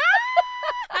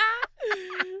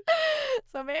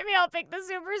 So maybe I'll pick the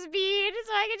super speed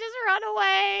so I can just run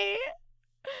away.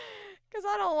 Because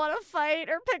I don't want to fight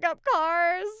or pick up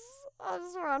cars. I'll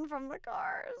just run from the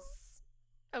cars.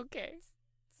 Okay.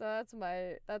 So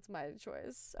that's my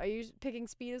choice. Are you picking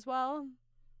speed as well,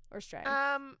 or strength?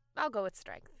 I'll go with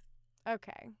strength.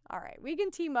 Okay. All right. We can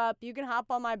team up. You can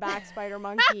hop on my back, Spider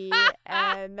Monkey,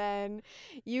 and then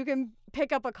you can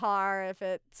pick up a car if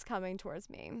it's coming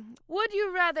towards me. Would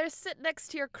you rather sit next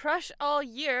to your crush all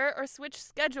year or switch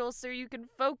schedules so you can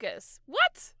focus?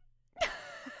 What?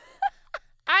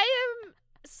 I am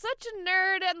such a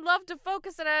nerd and love to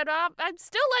focus, and I'd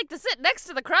still like to sit next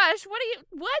to the crush.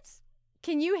 What?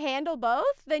 Can you handle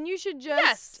both? Then you should just.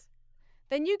 Yes.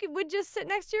 Then you would just sit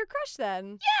next to your crush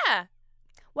then. Yeah.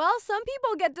 Well, some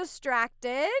people get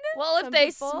distracted. Well, if Some they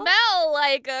people- smell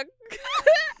like a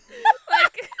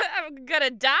like I'm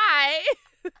gonna die,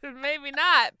 maybe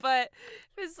not. But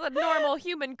if it's a normal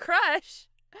human crush.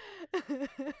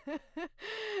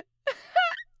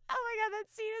 Oh my god, that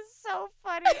scene is so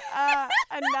funny.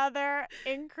 Another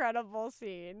incredible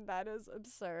scene. That is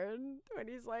absurd. When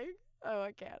he's like, oh,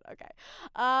 I can't. Okay.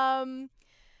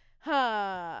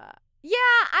 Yeah,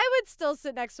 I would still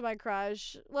sit next to my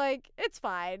crush. Like, it's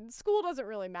fine. School doesn't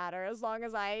really matter as long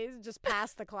as I just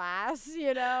pass the class,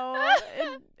 you know?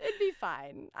 It'd be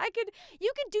fine.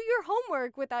 You could do your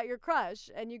homework without your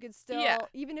crush, and you could still,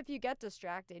 even if you get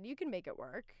distracted, you can make it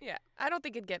work. Yeah, I don't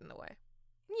think it'd get in the way.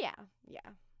 Yeah.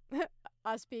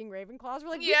 Us being Ravenclaws, we're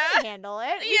like, we Yeah. can handle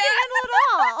it. We Yeah. can handle it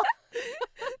all.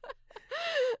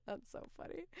 That's so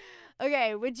funny.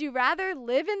 Okay, would you rather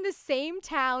live in the same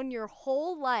town your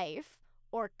whole life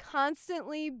or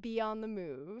constantly be on the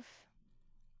move?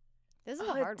 This is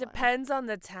a hard It depends on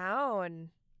the town.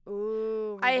 one.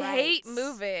 Ooh, I right. hate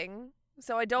moving,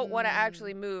 so I don't want to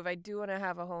actually move. I do want to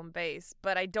have a home base,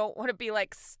 but I don't want to be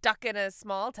like stuck in a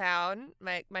small town,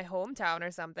 my hometown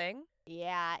or something.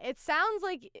 Yeah, it sounds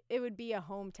like it would be a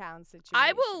hometown situation.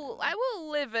 I will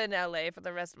live in LA for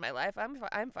the rest of my life.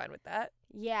 I'm fine with that.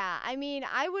 Yeah, I mean,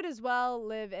 I would as well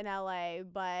live in LA,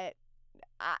 but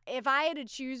if I had to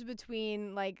choose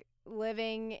between like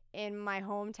living in my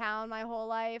hometown my whole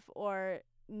life or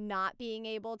not being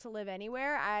able to live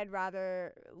anywhere, I'd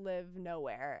rather live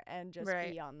nowhere and just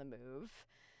Right. be on the move.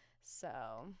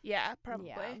 So, Yeah, probably.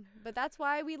 yeah. But that's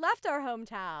why we left our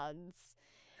hometowns.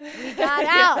 We got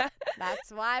out. That's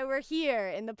why we're here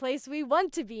in the place we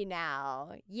want to be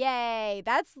now. Yay.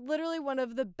 That's literally one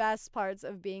of the best parts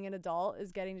of being an adult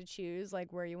is getting to choose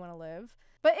like where you want to live.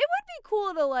 But it would be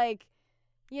cool to like,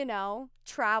 you know,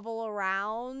 travel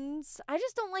around. I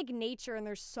just don't like nature and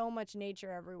there's so much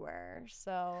nature everywhere.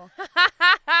 So,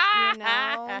 you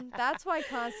know, that's why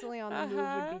constantly on the move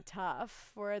would be tough.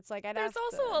 Where it's like There's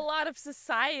also a lot of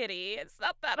society. It's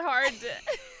not that hard to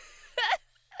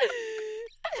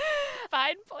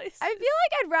find places. I feel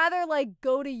like I'd rather like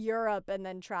go to Europe and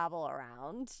then travel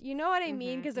around. You know what I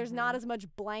mean? Mhm, Because there's not as much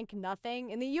blank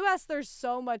nothing. In the US there's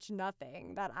so much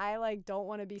nothing that I like don't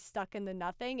want to be stuck in the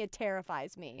nothing. It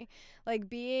terrifies me. Like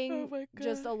being my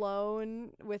just God.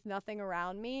 alone with nothing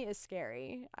around me is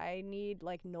scary. I need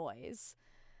like noise.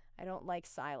 I don't like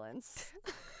silence.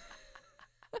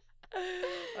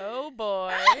 Oh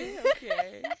boy.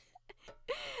 Okay.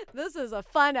 This is a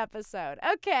fun episode.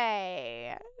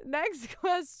 Okay. Next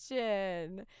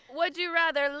question. Would you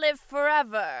rather live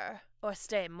forever or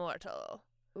stay mortal?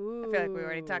 Ooh. I feel like we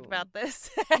already talked about this.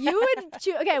 You would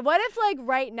choose. Okay, what if like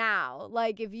right now,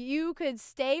 like if you could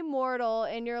stay mortal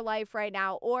in your life right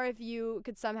now, or if you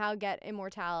could somehow get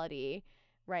immortality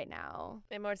right now?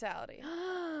 Immortality.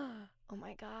 Oh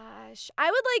my gosh.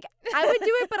 I would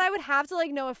do it, but I would have to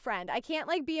like know a friend. I can't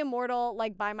like be immortal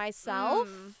like by myself.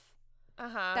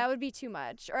 Uh-huh. That would be too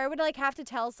much. Or I would like have to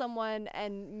tell someone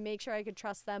and make sure I could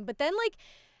trust them. But then like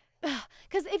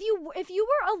because if you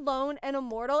were alone and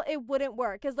immortal, it wouldn't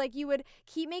work. Because like you would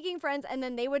keep making friends and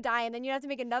then they would die and then you'd have to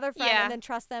make another friend Yeah. and then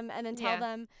trust them and then tell Yeah.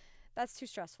 them. That's too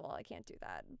stressful. I can't do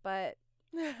that. But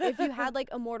if you had like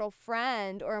a mortal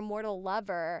friend or a mortal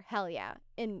lover, hell yeah,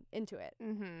 into it.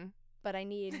 Mm-hmm. But I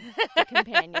need the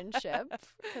companionship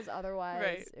because otherwise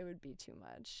Right. it would be too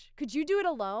much. Could you do it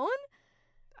alone?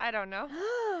 I don't know.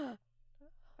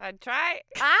 I'd try.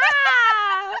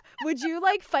 Ah! Would you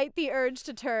like fight the urge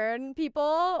to turn people,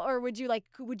 or would you like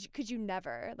could you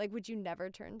never would you never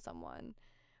turn someone?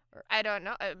 I don't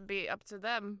know. It'd be up to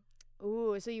them.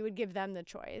 Ooh, so you would give them the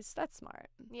choice. That's smart.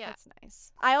 Yeah. That's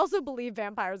nice. I also believe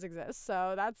vampires exist,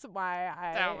 so that's why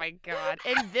I. Oh my god.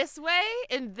 In this way?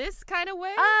 In this kind of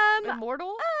way?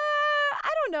 Immortal? I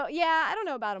don't know. Yeah, I don't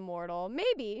know about immortal.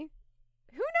 Maybe.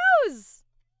 Who knows?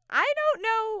 I don't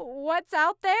know what's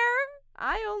out there.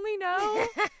 I only know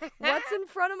what's in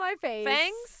front of my face.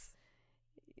 Fangs?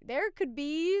 There could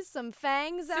be some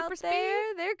fangs Super out speed?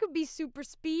 there. There could be super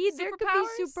speed. There could be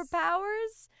Superpowers?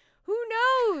 superpowers. Who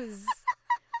knows?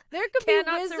 There could Cannot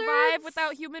be wizards. survive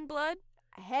without human blood.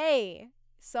 Hey,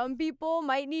 some people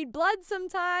might need blood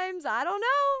sometimes. I don't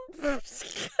know.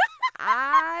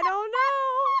 I don't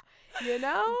know. You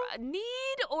know?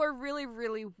 Need or really,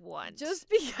 really want? Just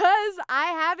because I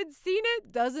haven't seen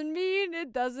it doesn't mean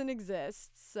it doesn't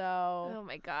exist. So Oh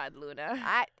my God, Luna.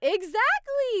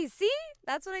 exactly. See?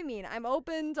 That's what I mean. I'm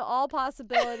open to all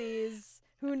possibilities.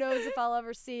 Who knows if I'll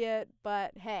ever see it,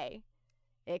 but hey,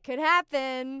 it could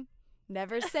happen.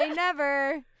 Never say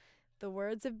never. The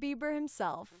words of Bieber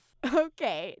himself.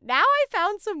 Okay, now I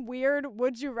found some weird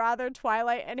would you rather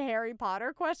Twilight and Harry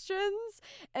Potter questions,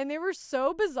 and they were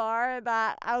so bizarre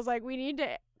that I was like, we need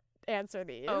to answer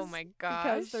these. Oh my gosh.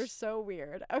 Because they're so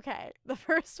weird. Okay, the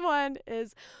first one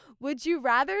is, would you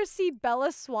rather see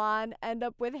Bella Swan end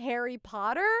up with Harry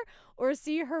Potter or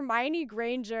see Hermione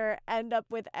Granger end up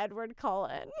with Edward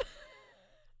Cullen?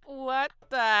 What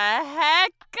the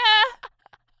heck?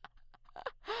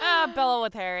 Bella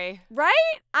with Harry. Right?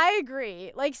 I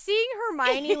agree. Like, seeing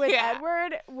Hermione with Yeah.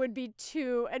 Edward would be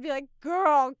too. I'd be like,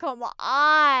 girl, come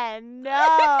on.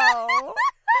 No.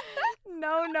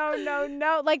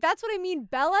 No. Like, that's what I mean.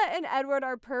 Bella and Edward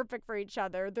are perfect for each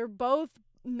other. They're both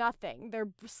nothing. They're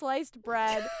sliced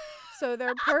bread. So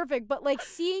they're perfect. But, like,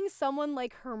 seeing someone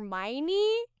like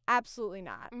Hermione, absolutely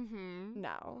not. Mm-hmm.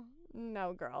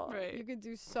 No, girl. Right. You could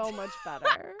do so much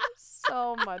better.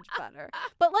 So much better.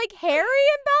 But like Harry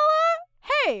and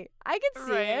Bella, hey, I could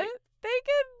see Right. it. They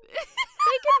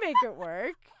could make it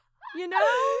work. You know?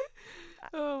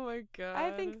 Oh my God.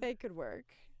 I think they could work.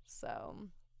 So,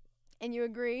 and you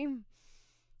agree?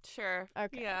 Sure.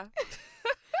 Okay. Yeah.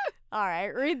 All right,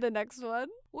 read the next one.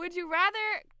 Would you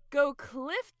rather go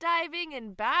cliff diving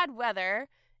in bad weather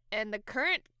and the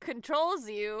current controls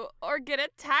you, or get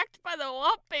attacked by the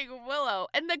whopping willow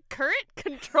and the current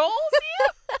controls you?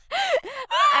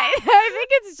 I think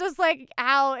it's just like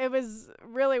how it was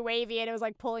really wavy and it was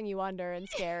like pulling you under and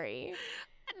scary.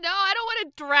 No, I don't want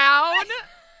to drown.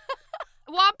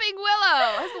 Whomping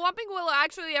willow. Has the whomping willow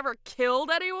actually ever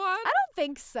killed anyone? I don't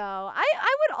think so. I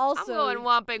would also. I'm going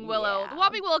whomping willow. Yeah. The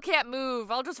whomping willow can't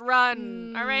move. I'll just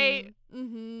run. All right.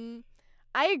 Mm-hmm.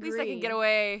 I agree. At least I can get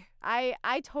away.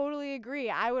 I totally agree.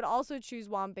 I would also choose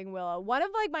Whomping Willow. One of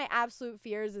like my absolute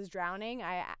fears is drowning.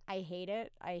 I hate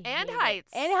it. I And hate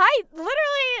heights. It. And height. Literally.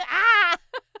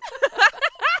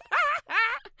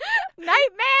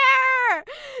 Nightmare.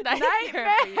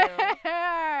 For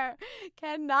you.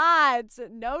 Cannot.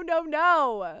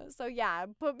 No. So yeah,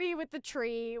 put me with the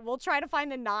tree. We'll try to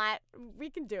find the knot. We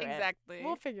can do it. Exactly.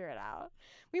 We'll figure it out.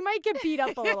 We might get beat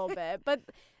up a little bit, but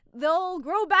they'll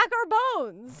grow back our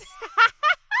bones.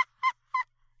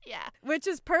 Yeah. Which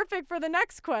is perfect for the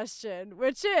next question,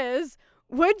 which is,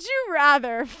 would you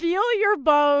rather feel your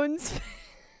bones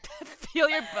Feel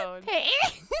your bones.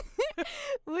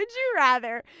 Would you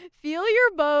rather feel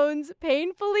your bones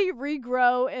painfully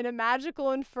regrow in a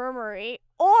magical infirmary,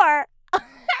 or this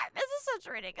is such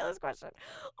a ridiculous question,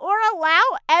 or allow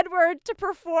Edward to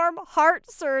perform heart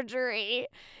surgery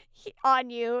on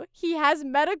you? He has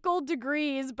medical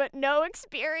degrees but no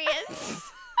experience.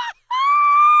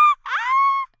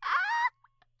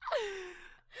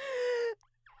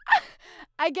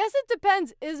 I guess it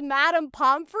depends. Is Madame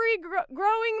Pomfrey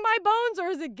growing my bones, or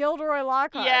is it Gilderoy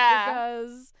Lockhart? Yeah.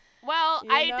 Because, Well, you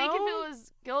I think if know? it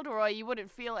was Gilderoy, you wouldn't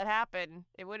feel it happen.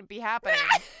 It wouldn't be happening.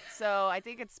 So I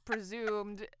think it's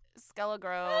presumed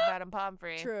Skelegro, Madame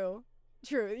Pomfrey. True.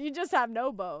 You just have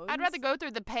no bones. I'd rather go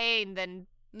through the pain than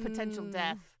potential Mm.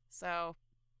 death. So,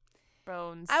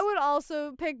 bones. I would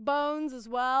also pick bones as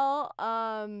well.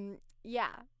 Yeah.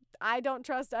 I don't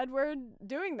trust Edward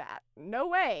doing that. No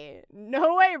way,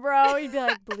 bro. He'd be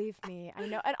like, believe me, I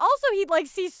know. And also, he'd like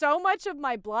see so much of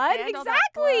my blood. And all that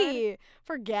Exactly.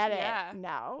 Forget Yeah. it.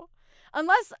 No.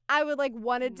 Unless I would like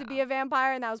wanted to be No. a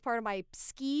vampire and that was part of my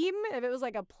scheme. If it was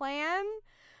like a plan.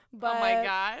 But Oh my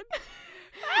God.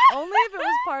 only if it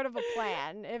was part of a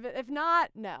plan. If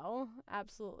not, no,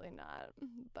 absolutely not.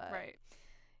 But Right.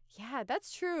 yeah,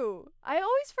 that's true. I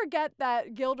always forget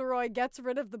that Gilderoy gets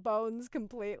rid of the bones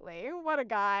completely. What a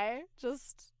guy.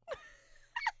 Just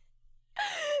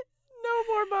no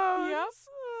more bones. Yep.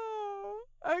 Oh.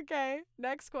 Okay,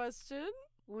 next question.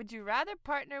 Would you rather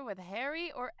partner with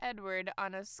Harry or Edward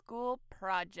on a school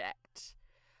project?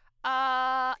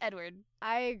 Edward.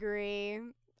 I agree.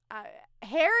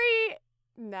 Harry,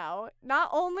 no. Not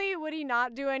only would he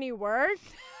not do any work,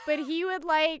 but he would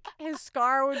like, his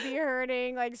scar would be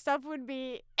hurting, like stuff would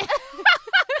be.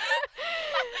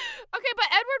 Okay, but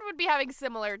Edward would be having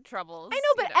similar troubles. I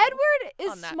know, but Edward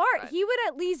is on that smart. front. He would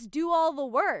at least do all the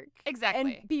work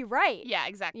Exactly. and be right. Yeah,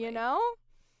 exactly. You know?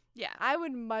 Yeah. I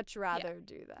would much rather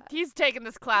do that. He's taken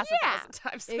this class Yeah. 1,000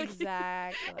 times.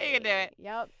 Exactly. He can do it.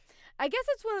 Yep. I guess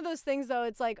it's one of those things, though.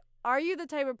 It's like, are you the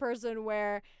type of person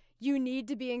where you need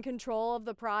to be in control of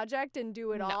the project and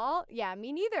do it No. all? Yeah,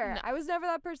 me neither. No. I was never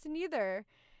that person either.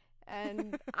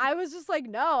 And I was just like,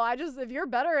 no, if you're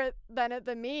better than it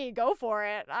than me, go for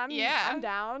it. I'm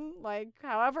down. Like,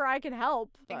 however I can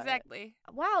help. But Exactly.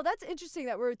 wow, that's interesting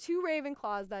that we're two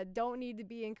Ravenclaws that don't need to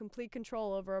be in complete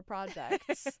control over a project.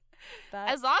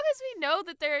 As long as we know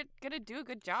that they're going to do a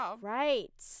good job.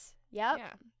 Right. Yep.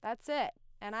 Yeah. That's it.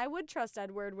 And I would trust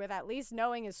Edward with at least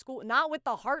knowing his school, not with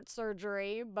the heart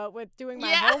surgery, but with doing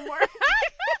my homework.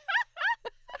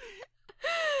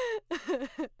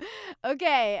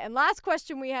 Okay, and last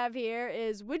question we have here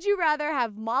is, would you rather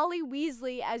have Molly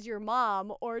Weasley as your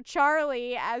mom or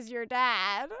Charlie as your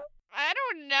dad? I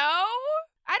don't know.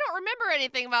 I don't remember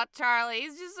anything about Charlie.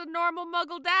 He's just a normal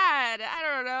muggle dad. I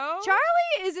don't know.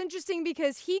 Charlie is interesting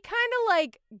because he kind of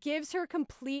like gives her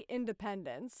complete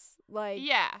independence. Like,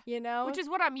 yeah. you know? Which is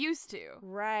what I'm used to.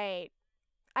 Right.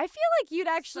 I feel like you'd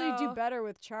actually do So- better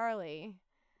with Charlie.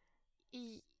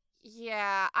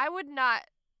 Yeah, I would not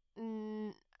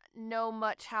know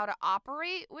much how to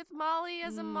operate with Molly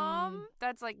as a mom.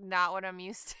 That's like not what I'm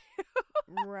used to.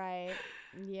 Right.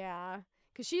 Yeah.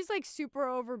 Because she's like super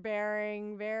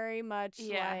overbearing, very much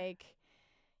like,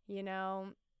 you know.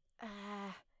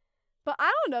 But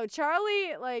I don't know.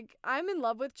 Charlie, like, I'm in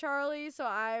love with Charlie, so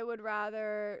I would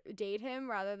rather date him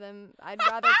rather than,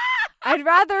 I'd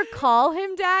rather call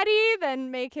him daddy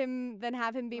than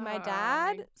have him be my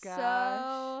dad. gosh.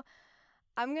 So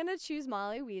I'm going to choose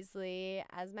Molly Weasley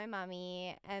as my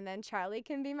mommy, and then Charlie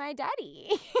can be my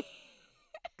daddy.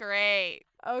 Great.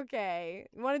 Okay.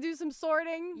 You want to do some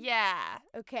sorting? Yeah.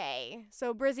 Okay.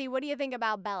 So, Brizzy, what do you think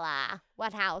about Bella?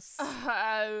 What house?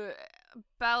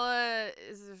 Bella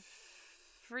is a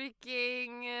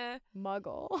freaking...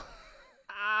 Muggle.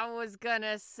 I was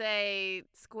gonna say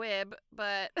squib,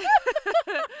 but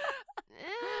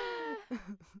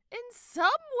in some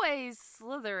ways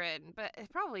Slytherin, but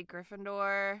probably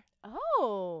Gryffindor.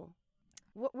 Oh.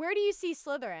 Where do you see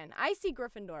Slytherin? I see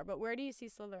Gryffindor, but where do you see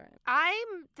Slytherin?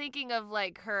 I'm thinking of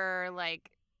like her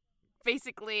like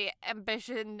basically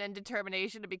ambition and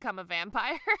determination to become a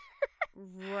vampire.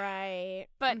 Right.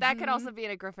 But that could also be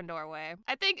in a Gryffindor way.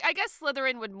 I guess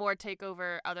Slytherin would more take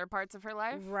over other parts of her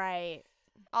life. Right.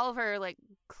 All of her like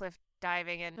cliff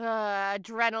diving and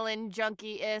adrenaline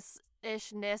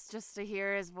junkie-ishness just to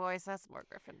hear his voice, that's more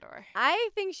Gryffindor. I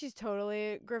think she's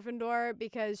totally Gryffindor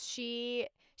because she's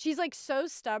like so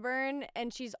stubborn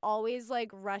and she's always like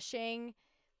rushing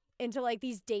into like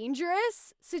these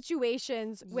dangerous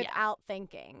situations without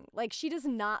thinking. Like she does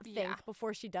not think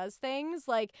before she does things.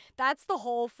 Like that's the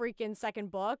whole freaking second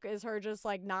book is her just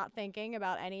like not thinking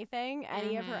about anything,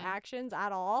 any of her actions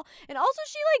at all. And also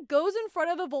she like goes in front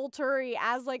of the Volturi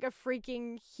as like a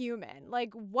freaking human.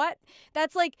 Like what?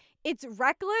 That's like, it's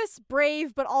reckless,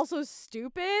 brave, but also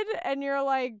stupid. And you're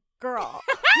like, girl,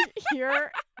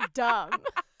 you're dumb.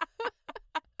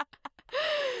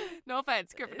 No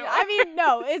offense, Gryffindor. I mean,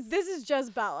 no, this is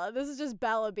just Bella. This is just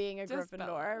Bella being a Just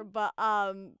Gryffindor. But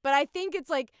I think it's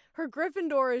like her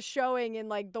Gryffindor is showing in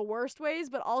like the worst ways,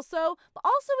 but also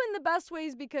in the best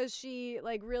ways because she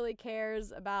like really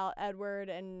cares about Edward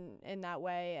and in that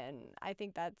way. And I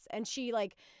think and she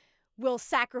like will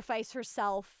sacrifice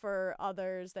herself for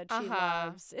others that she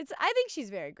loves. I think she's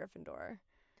very Gryffindor.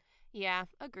 Yeah,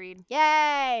 agreed.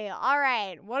 Yay! All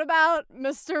right. What about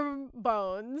Mr.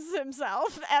 Bones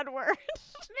himself, Edward?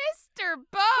 Mr.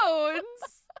 Bones?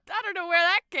 I don't know where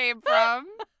that came from.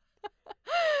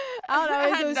 I don't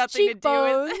know. Had Those nothing to do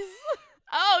with cheekbones.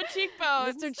 Oh,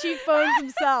 cheekbones. Mr. Cheekbones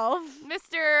himself.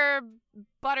 Mr.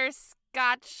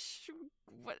 Butterscotch.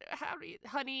 How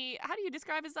do you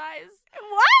describe his eyes?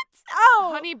 What?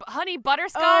 Oh. Honey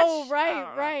butterscotch? Oh,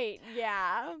 right.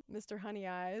 Yeah. Mr. Honey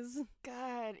Eyes.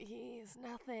 God, he's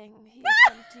nothing. He's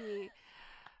empty.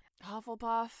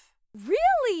 Hufflepuff.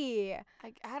 Really?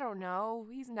 I don't know.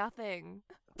 He's nothing.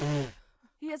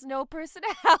 He has no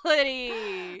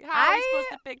personality. How are we supposed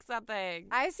to pick something?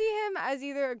 I see him as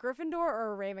either a Gryffindor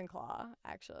or a Ravenclaw,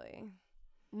 actually.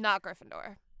 Not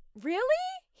Gryffindor.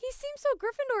 Really? He seems so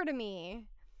Gryffindor to me.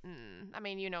 I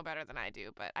mean, you know better than I do,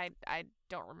 but I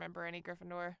don't remember any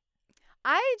Gryffindor.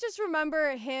 I just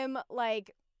remember him,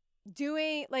 like,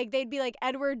 doing, like, they'd be like,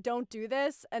 Edward, don't do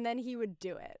this, and then he would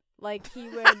do it. Like, he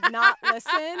would not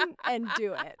listen and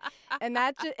do it. And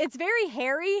it's very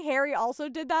Harry. Harry also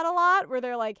did that a lot, where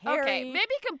they're like, Harry. Okay,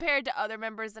 maybe compared to other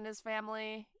members in his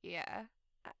family, yeah.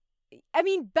 I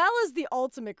mean, Bella's the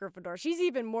ultimate Gryffindor. She's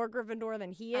even more Gryffindor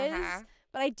than he is.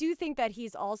 But I do think that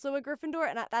he's also a Gryffindor,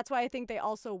 and that's why I think they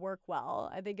also work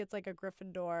well. I think it's like a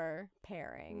Gryffindor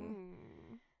pairing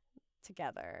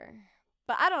together.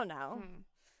 But I don't know.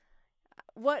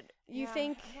 What you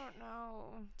think? I don't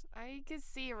know. I could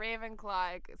see Ravenclaw.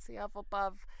 I could see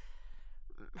Hufflepuff.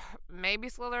 Maybe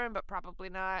Slytherin, but probably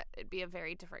not. It'd be a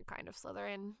very different kind of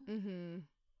Slytherin. Mm-hmm.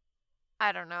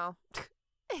 I don't know.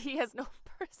 He has no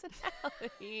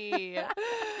personality.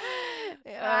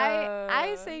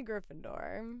 I say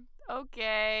Gryffindor.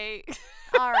 Okay.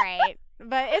 All right.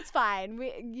 But it's fine.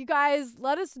 You guys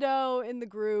let us know in the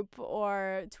group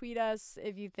or tweet us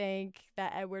if you think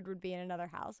that Edward would be in another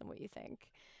house and what you think.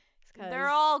 They're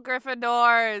all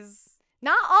Gryffindors.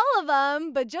 Not all of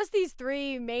them, but just these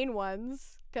 3 main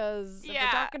ones. Because if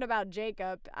we're talking about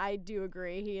Jacob, I do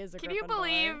agree he is a Gryffindor. Can you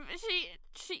believe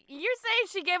you're saying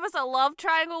she gave us a love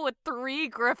triangle with 3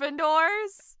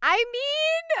 Gryffindors? I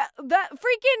mean, the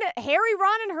freaking Harry,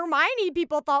 Ron, and Hermione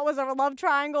people thought was a love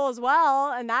triangle as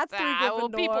well, and that's 3 Gryffindor. Well,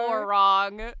 people were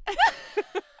wrong.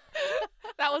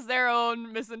 That was their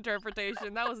own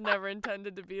misinterpretation. That was never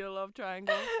intended to be a love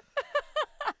triangle.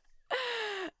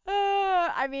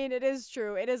 I mean, it is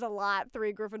true. It is a lot.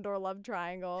 3 Gryffindor love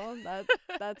triangle.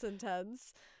 That's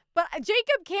intense. But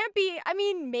Jacob can't be. I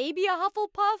mean, maybe a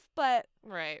Hufflepuff, but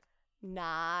right.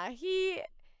 Nah, he's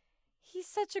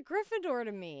such a Gryffindor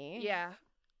to me. Yeah.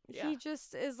 He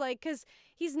just is like, because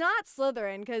he's not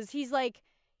Slytherin, because he's like,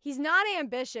 he's not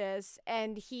ambitious,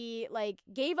 and he like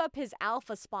gave up his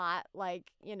alpha spot,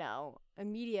 like, you know,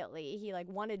 immediately. He like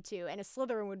wanted to, and a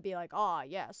Slytherin would be like, oh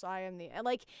yes, I am the, and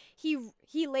like he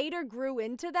later grew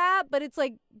into that, but it's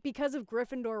like because of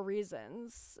Gryffindor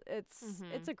reasons. It's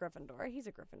a Gryffindor. He's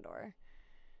a Gryffindor.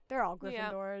 They're all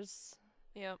Gryffindors.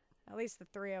 Yep. At least the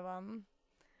 3 of them.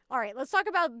 All right, let's talk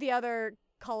about the other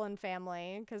Cullen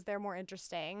family because they're more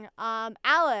interesting.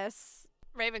 Alice.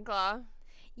 Ravenclaw.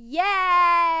 Yay!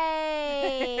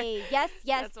 Yes.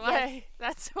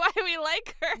 That's why we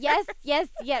like her. Yes.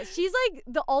 She's like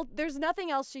there's nothing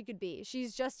else she could be.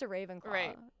 She's just a Ravenclaw.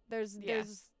 Right. There's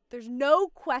no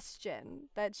question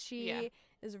that she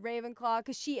is Ravenclaw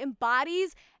because she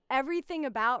embodies everything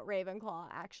about Ravenclaw,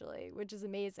 actually, which is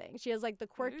amazing. She has like the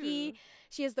quirky,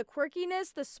 she has the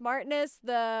quirkiness, the smartness,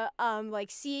 the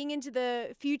like seeing into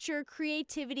the future,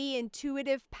 creativity,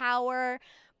 intuitive power,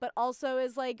 but also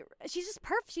is like she's just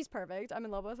perfect. She's perfect. I'm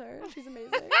in love with her. She's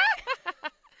amazing.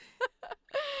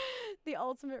 The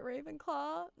ultimate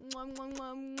Ravenclaw. Mwah, mwah,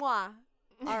 mwah, mwah.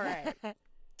 All right.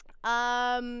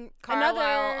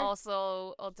 Carlisle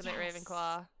also ultimate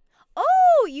Ravenclaw.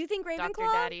 Oh, you think Ravenclaw? Dr.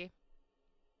 Daddy.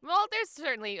 Well, there's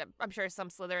certainly, I'm sure, some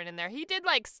Slytherin in there. He did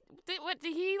did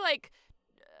he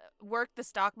work the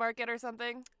stock market or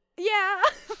something? Yeah.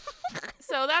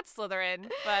 So that's Slytherin,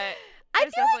 but I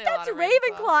feel like that's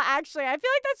Ravenclaw, actually. I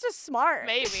feel like that's just smart.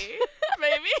 Maybe.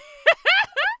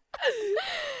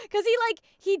 Because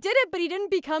he did it, but he didn't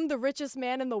become the richest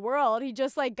man in the world. He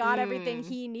just got everything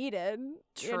he needed.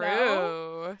 True. You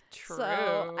know? True.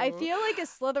 So I feel like a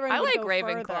Slytherin. I would like go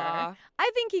Ravenclaw. Further.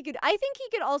 I think he could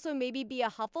also maybe be a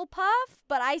Hufflepuff,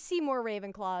 but I see more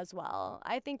Ravenclaw as well.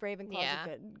 I think Ravenclaw's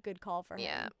a good call for him.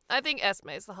 Yeah. I think Esme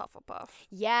is the Hufflepuff.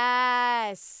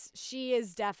 Yes, she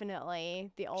is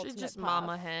definitely the ultimate. She's just puff.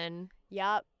 mama hen.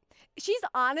 Yep. She's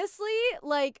honestly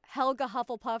like Helga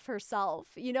Hufflepuff herself.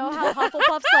 You know how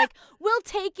Hufflepuff's like, we'll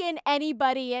take in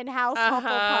anybody in House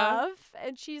Hufflepuff.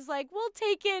 And she's like, we'll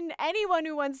take in anyone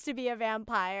who wants to be a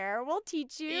vampire. We'll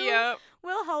teach you. Yep.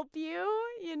 We'll help you,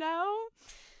 you know?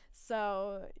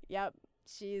 So, yep.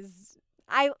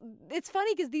 It's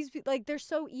funny because these, they're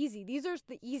so easy. These are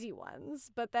the easy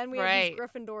ones. But then we have these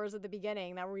Gryffindors at the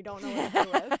beginning that we don't know what to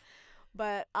do with.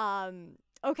 But,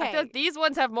 okay. I feel like these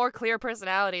ones have more clear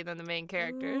personality than the main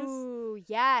characters. Ooh,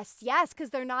 yes,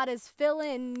 because they're not as fill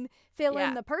in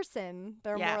the person.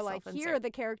 They're more like, here are the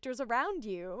characters around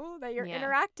you that you're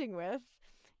interacting with.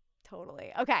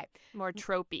 Totally. Okay. More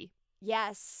tropey.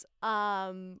 Yes.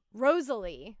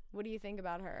 Rosalie, what do you think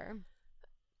about her?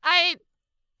 I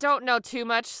don't know too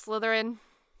much Slytherin.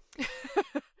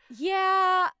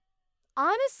 Yeah.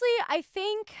 Honestly, I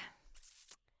think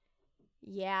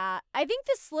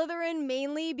the Slytherin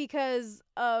mainly because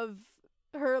of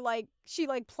her, she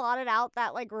plotted out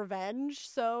that revenge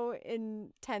so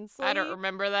intensely. I don't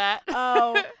remember that.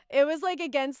 Oh, it was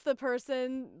against the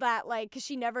person that because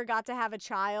she never got to have a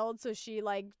child, so she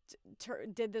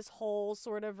did this whole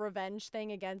sort of revenge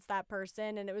thing against that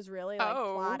person, and it was really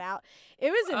plot out.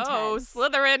 It was intense. Oh,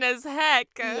 Slytherin as heck.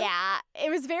 Yeah, it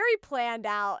was very planned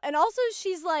out, and also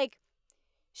she's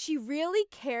she really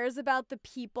cares about the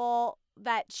people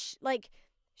that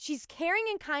she's caring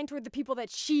and kind toward the people that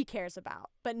she cares about,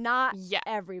 but not Yeah.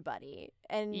 everybody.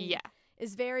 And Yeah.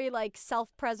 is very like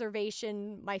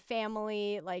self-preservation, my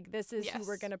family, like this is who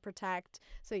we're Yes. gonna protect.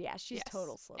 So yeah, she's Yes.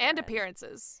 total Slytherin. And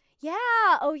appearances.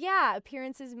 Yeah. Oh yeah,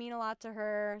 appearances mean a lot to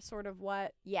her. Sort of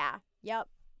what? Yeah. Yep.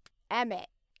 Emmett.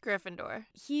 Gryffindor.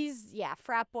 He's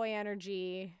frat boy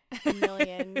energy, a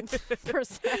million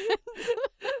 %.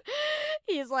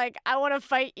 He's like, I want to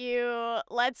fight you.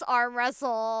 Let's arm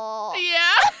wrestle.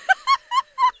 Yeah.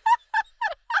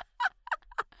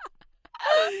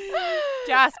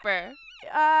 Jasper.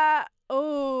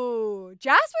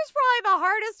 Jasper's probably the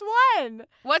hardest one.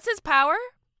 What's his power?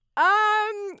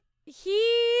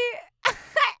 He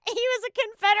was a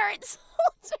Confederate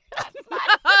soldier.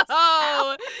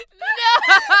 No.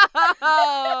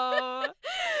 No.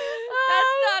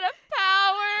 That's not a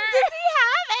power. Does he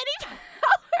have any power?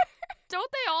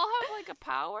 Don't they all have like a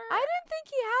power? I didn't think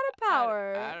he had a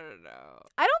power. I don't know.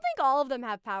 I don't think all of them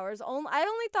have powers. I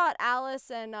only thought Alice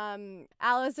and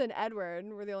Edward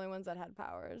were the only ones that had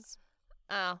powers.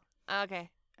 Oh, okay.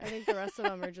 I think the rest of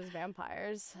them are just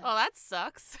vampires. Well, that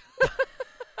sucks.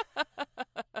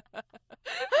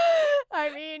 I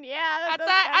mean, yeah. I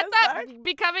That thought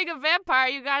becoming a vampire,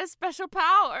 you got a special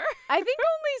power. I think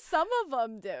only some of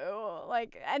them do.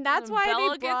 Like, and that's why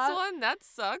Bella they brought. gets one. That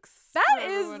sucks. That for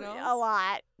is everyone else. a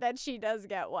lot that she does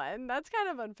get one. That's kind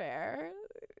of unfair.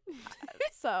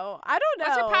 So I don't know.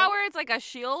 What's her power? It's like a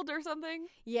shield or something.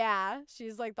 Yeah,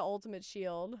 she's like the ultimate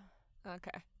shield.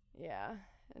 Okay. Yeah,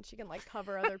 and she can like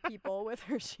cover other people with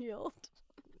her shield.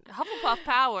 Hufflepuff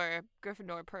power,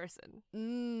 Gryffindor person.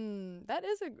 That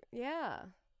is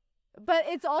but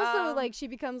it's also Um, like she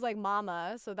becomes like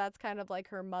mama, so that's kind of like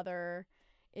her mother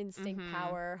instinct Mhm.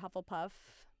 power, Hufflepuff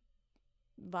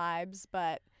vibes.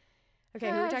 But okay,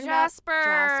 who are we talking Jasper. about?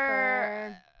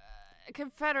 Jasper.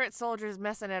 Confederate soldiers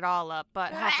messing it all up,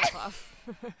 but Hufflepuff.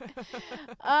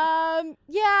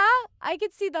 Yeah, I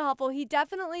could see the Huffle. He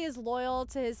definitely is loyal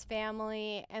to his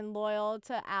family and loyal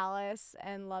to Alice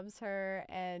and loves her.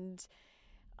 And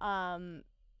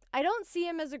I don't see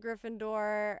him as a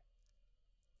Gryffindor.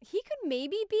 He could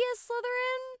maybe be a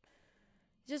Slytherin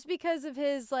just because of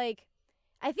his, like,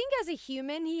 I think as a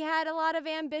human, he had a lot of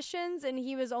ambitions and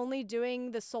he was only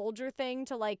doing the soldier thing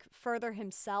to, like, further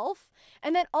himself.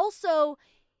 And then also,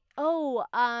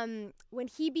 when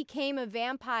he became a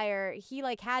vampire, he,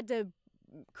 like, had to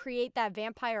create that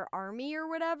vampire army or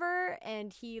whatever.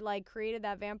 And he, like, created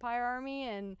that vampire army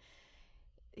and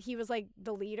he was, like,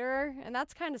 the leader. And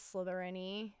that's kind of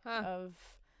Slytherin-y of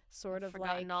sort of,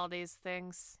 Forgotten like... all these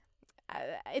things.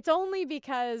 It's only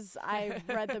because I've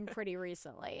read them pretty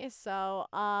recently. So,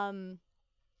 I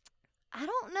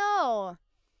don't know.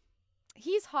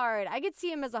 He's hard. I could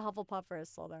see him as a Hufflepuff or a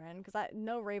Slytherin because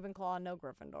no Ravenclaw, no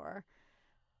Gryffindor.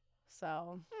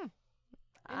 So,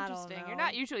 I don't Interesting. know. You're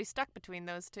not usually stuck between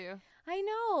those two. I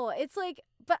know. It's like,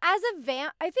 but as a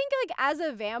I think like as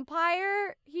a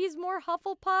vampire, he's more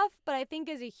Hufflepuff, but I think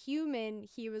as a human,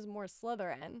 he was more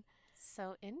Slytherin.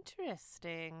 So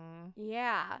interesting.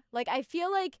 Yeah. Like, I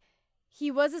feel like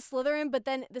he was a Slytherin, but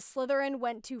then the Slytherin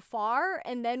went too far.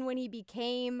 And then when he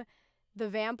became the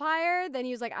vampire, then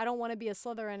he was like, I don't want to be a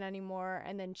Slytherin anymore.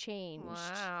 And then changed.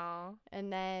 Wow.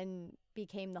 And then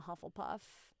became the Hufflepuff.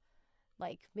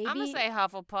 Like, maybe. I'm going to say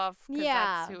Hufflepuff because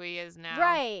Yeah. that's who he is now.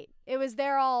 Right. It was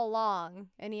there all along.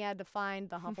 And he had to find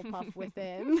the Hufflepuff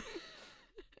within.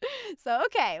 So,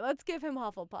 okay. Let's give him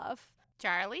Hufflepuff.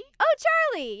 Charlie? Oh,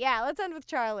 Charlie. Yeah, let's end with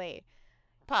Charlie.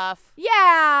 Puff.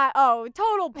 Yeah. Oh,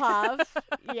 total Puff.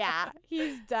 Yeah,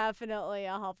 he's definitely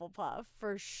a Hufflepuff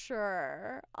for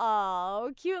sure.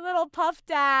 Oh, cute little Puff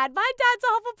dad. My dad's a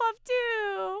Hufflepuff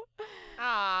too.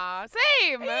 Aw,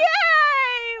 same. Yay!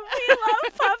 We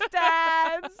love Puff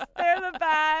dads. They're the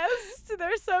best.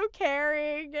 They're so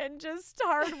caring and just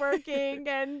hardworking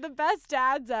and the best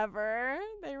dads ever.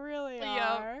 They really Yep.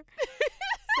 are.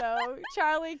 So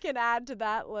Charlie can add to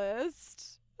that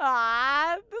list.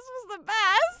 Ah, this was the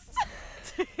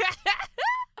best.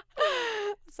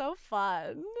 So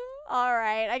fun. All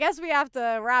right. I guess we have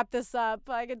to wrap this up.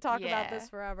 I could talk about this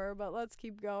forever, but let's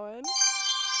keep going.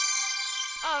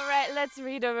 All right, let's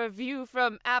read a review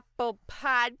from Apple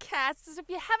Podcasts. If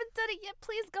you haven't done it yet,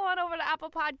 please go on over to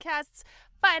Apple Podcasts,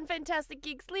 find Fantastic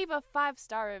Geeks, leave a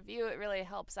 5-star review. It really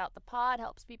helps out the pod,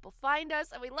 helps people find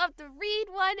us, and we love to read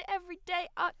one every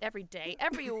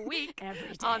week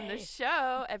on the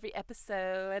show, every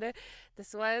episode.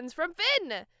 This one's from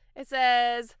Finn. It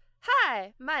says,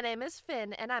 Hi, my name is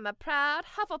Finn, and I'm a proud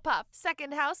Hufflepuff,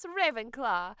 second house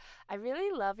Ravenclaw. I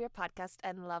really love your podcast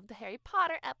and love the Harry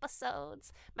Potter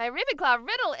episodes. My Ravenclaw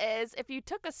riddle is, if you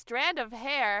took a strand of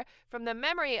hair from the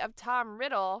memory of Tom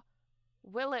Riddle,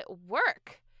 will it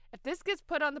work? If this gets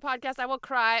put on the podcast, I will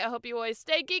cry. I hope you always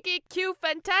stay geeky. Cue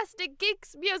Fantastic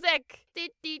Geeks music.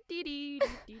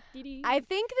 I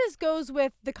think this goes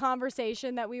with the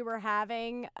conversation that we were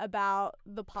having about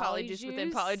the polyjuice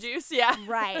within polyjuice, yeah.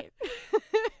 Right.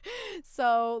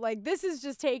 So, like, this is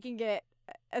just taking it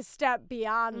a step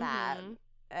beyond that.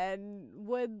 And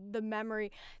would the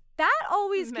memory... That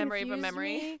always confused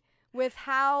me with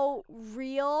how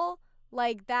real,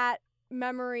 like, that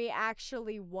memory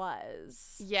actually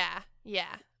was. Yeah.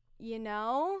 You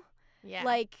know? Yeah.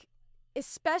 Like,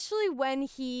 especially when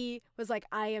he was like,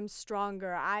 I am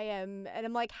stronger, and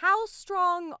I'm like, how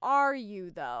strong are you,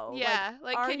 though? Yeah,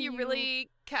 like can you really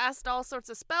cast all sorts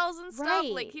of spells and stuff?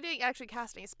 Right. Like, he didn't actually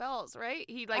cast any spells, right?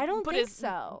 He, like, I don't put think his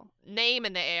so. name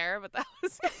in the air, but that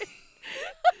was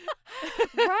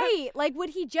Right. Like,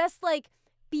 would he just, like,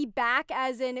 be back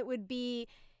as in it would be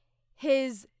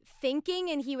his thinking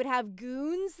and he would have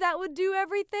goons that would do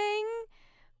everything?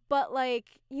 But,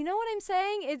 like, you know what I'm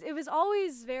saying? It was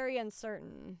always very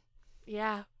uncertain.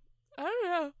 Yeah. I don't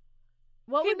know.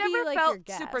 What he would never be, like, felt your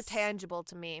guess? super tangible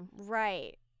to me.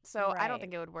 Right. So I don't Right.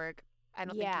 think it would work. I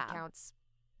don't think Yeah. it counts.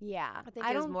 Yeah. I think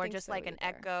it was don't more think just so like an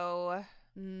either. echo,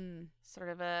 Mm. sort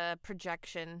of a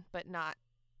projection, but not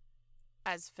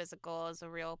as physical as a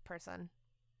real person.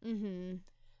 Mm-hmm.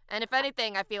 And if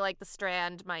anything, I feel like the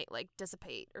strand might, like,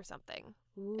 dissipate or something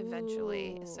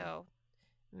eventually. Ooh. So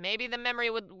maybe the memory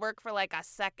would work for, like, a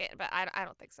second, but I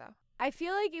don't think so. I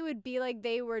feel like it would be like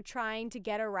they were trying to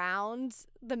get around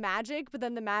the magic, but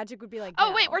then the magic would be like, Oh,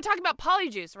 no. wait, we're talking about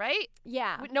polyjuice, right?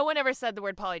 Yeah. No one ever said the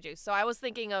word polyjuice, so I was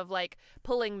thinking of, like,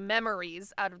 pulling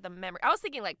memories out of the memory. I was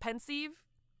thinking, like, pensieve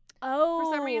Oh.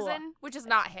 for some reason, which is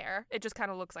not hair. It just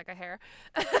kind of looks like a hair.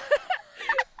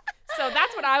 So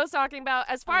that's what I was talking about.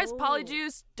 As far as Oh.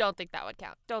 polyjuice, don't think that would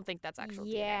count. Don't think that's actual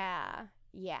DNA.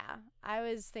 Yeah. I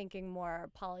was thinking more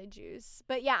polyjuice.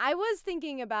 But yeah, I was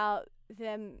thinking about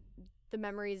the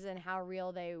memories and how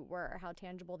real they were, how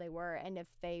tangible they were, and if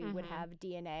they would have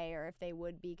DNA or if they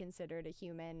would be considered a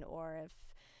human or if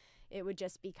it would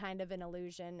just be kind of an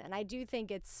illusion. And I do think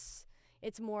it's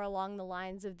more along the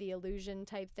lines of the illusion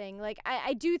type thing. Like,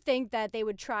 I do think that they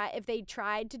would try, if they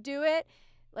tried to do it,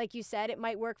 like you said, it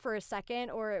might work for a second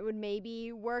or it would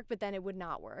maybe work, but then it would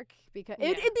not work because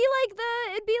it'd be like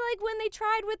when they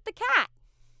tried with the cat,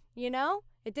 you know?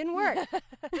 It didn't work.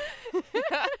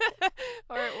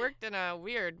 Or it worked in a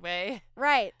weird way.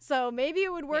 Right. So maybe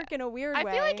it would work in a weird way. I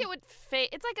feel like it would fade.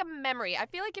 It's like a memory. I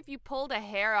feel like if you pulled a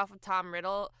hair off of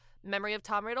memory of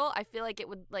Tom Riddle, I feel like it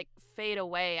would, like, fade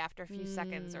away after a few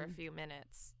seconds or a few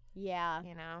minutes. Yeah.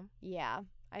 You know? Yeah.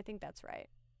 I think that's right.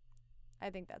 I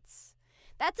think that's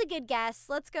a good guess.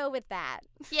 Let's go with that.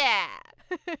 Yeah.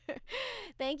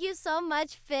 Thank you so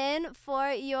much, Finn,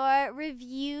 for your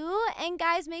review. And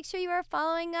guys, make sure you are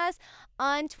following us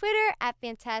on Twitter at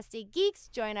Fantastic Geeks.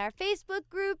 Join our Facebook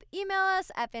group. Email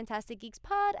us at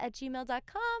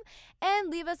fantasticgeekspod@gmail.com and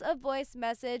leave us a voice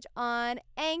message on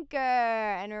Anchor.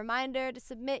 And a reminder to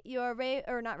submit your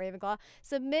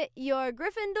submit your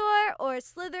Gryffindor or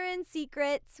Slytherin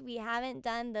secrets. We haven't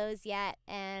done those yet,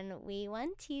 and we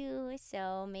want to.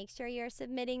 So make sure you're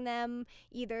submitting them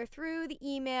either through the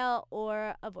email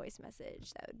or a voice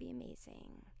message. That would be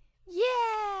amazing.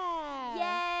 Yeah.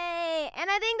 Yay! And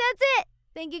I think that's it.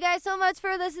 Thank you guys so much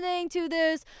for listening to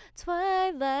this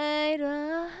Twilight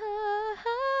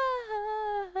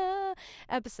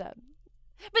episode.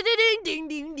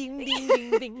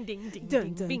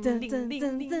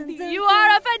 You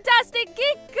are a fantastic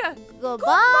geek.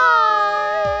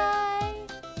 Goodbye.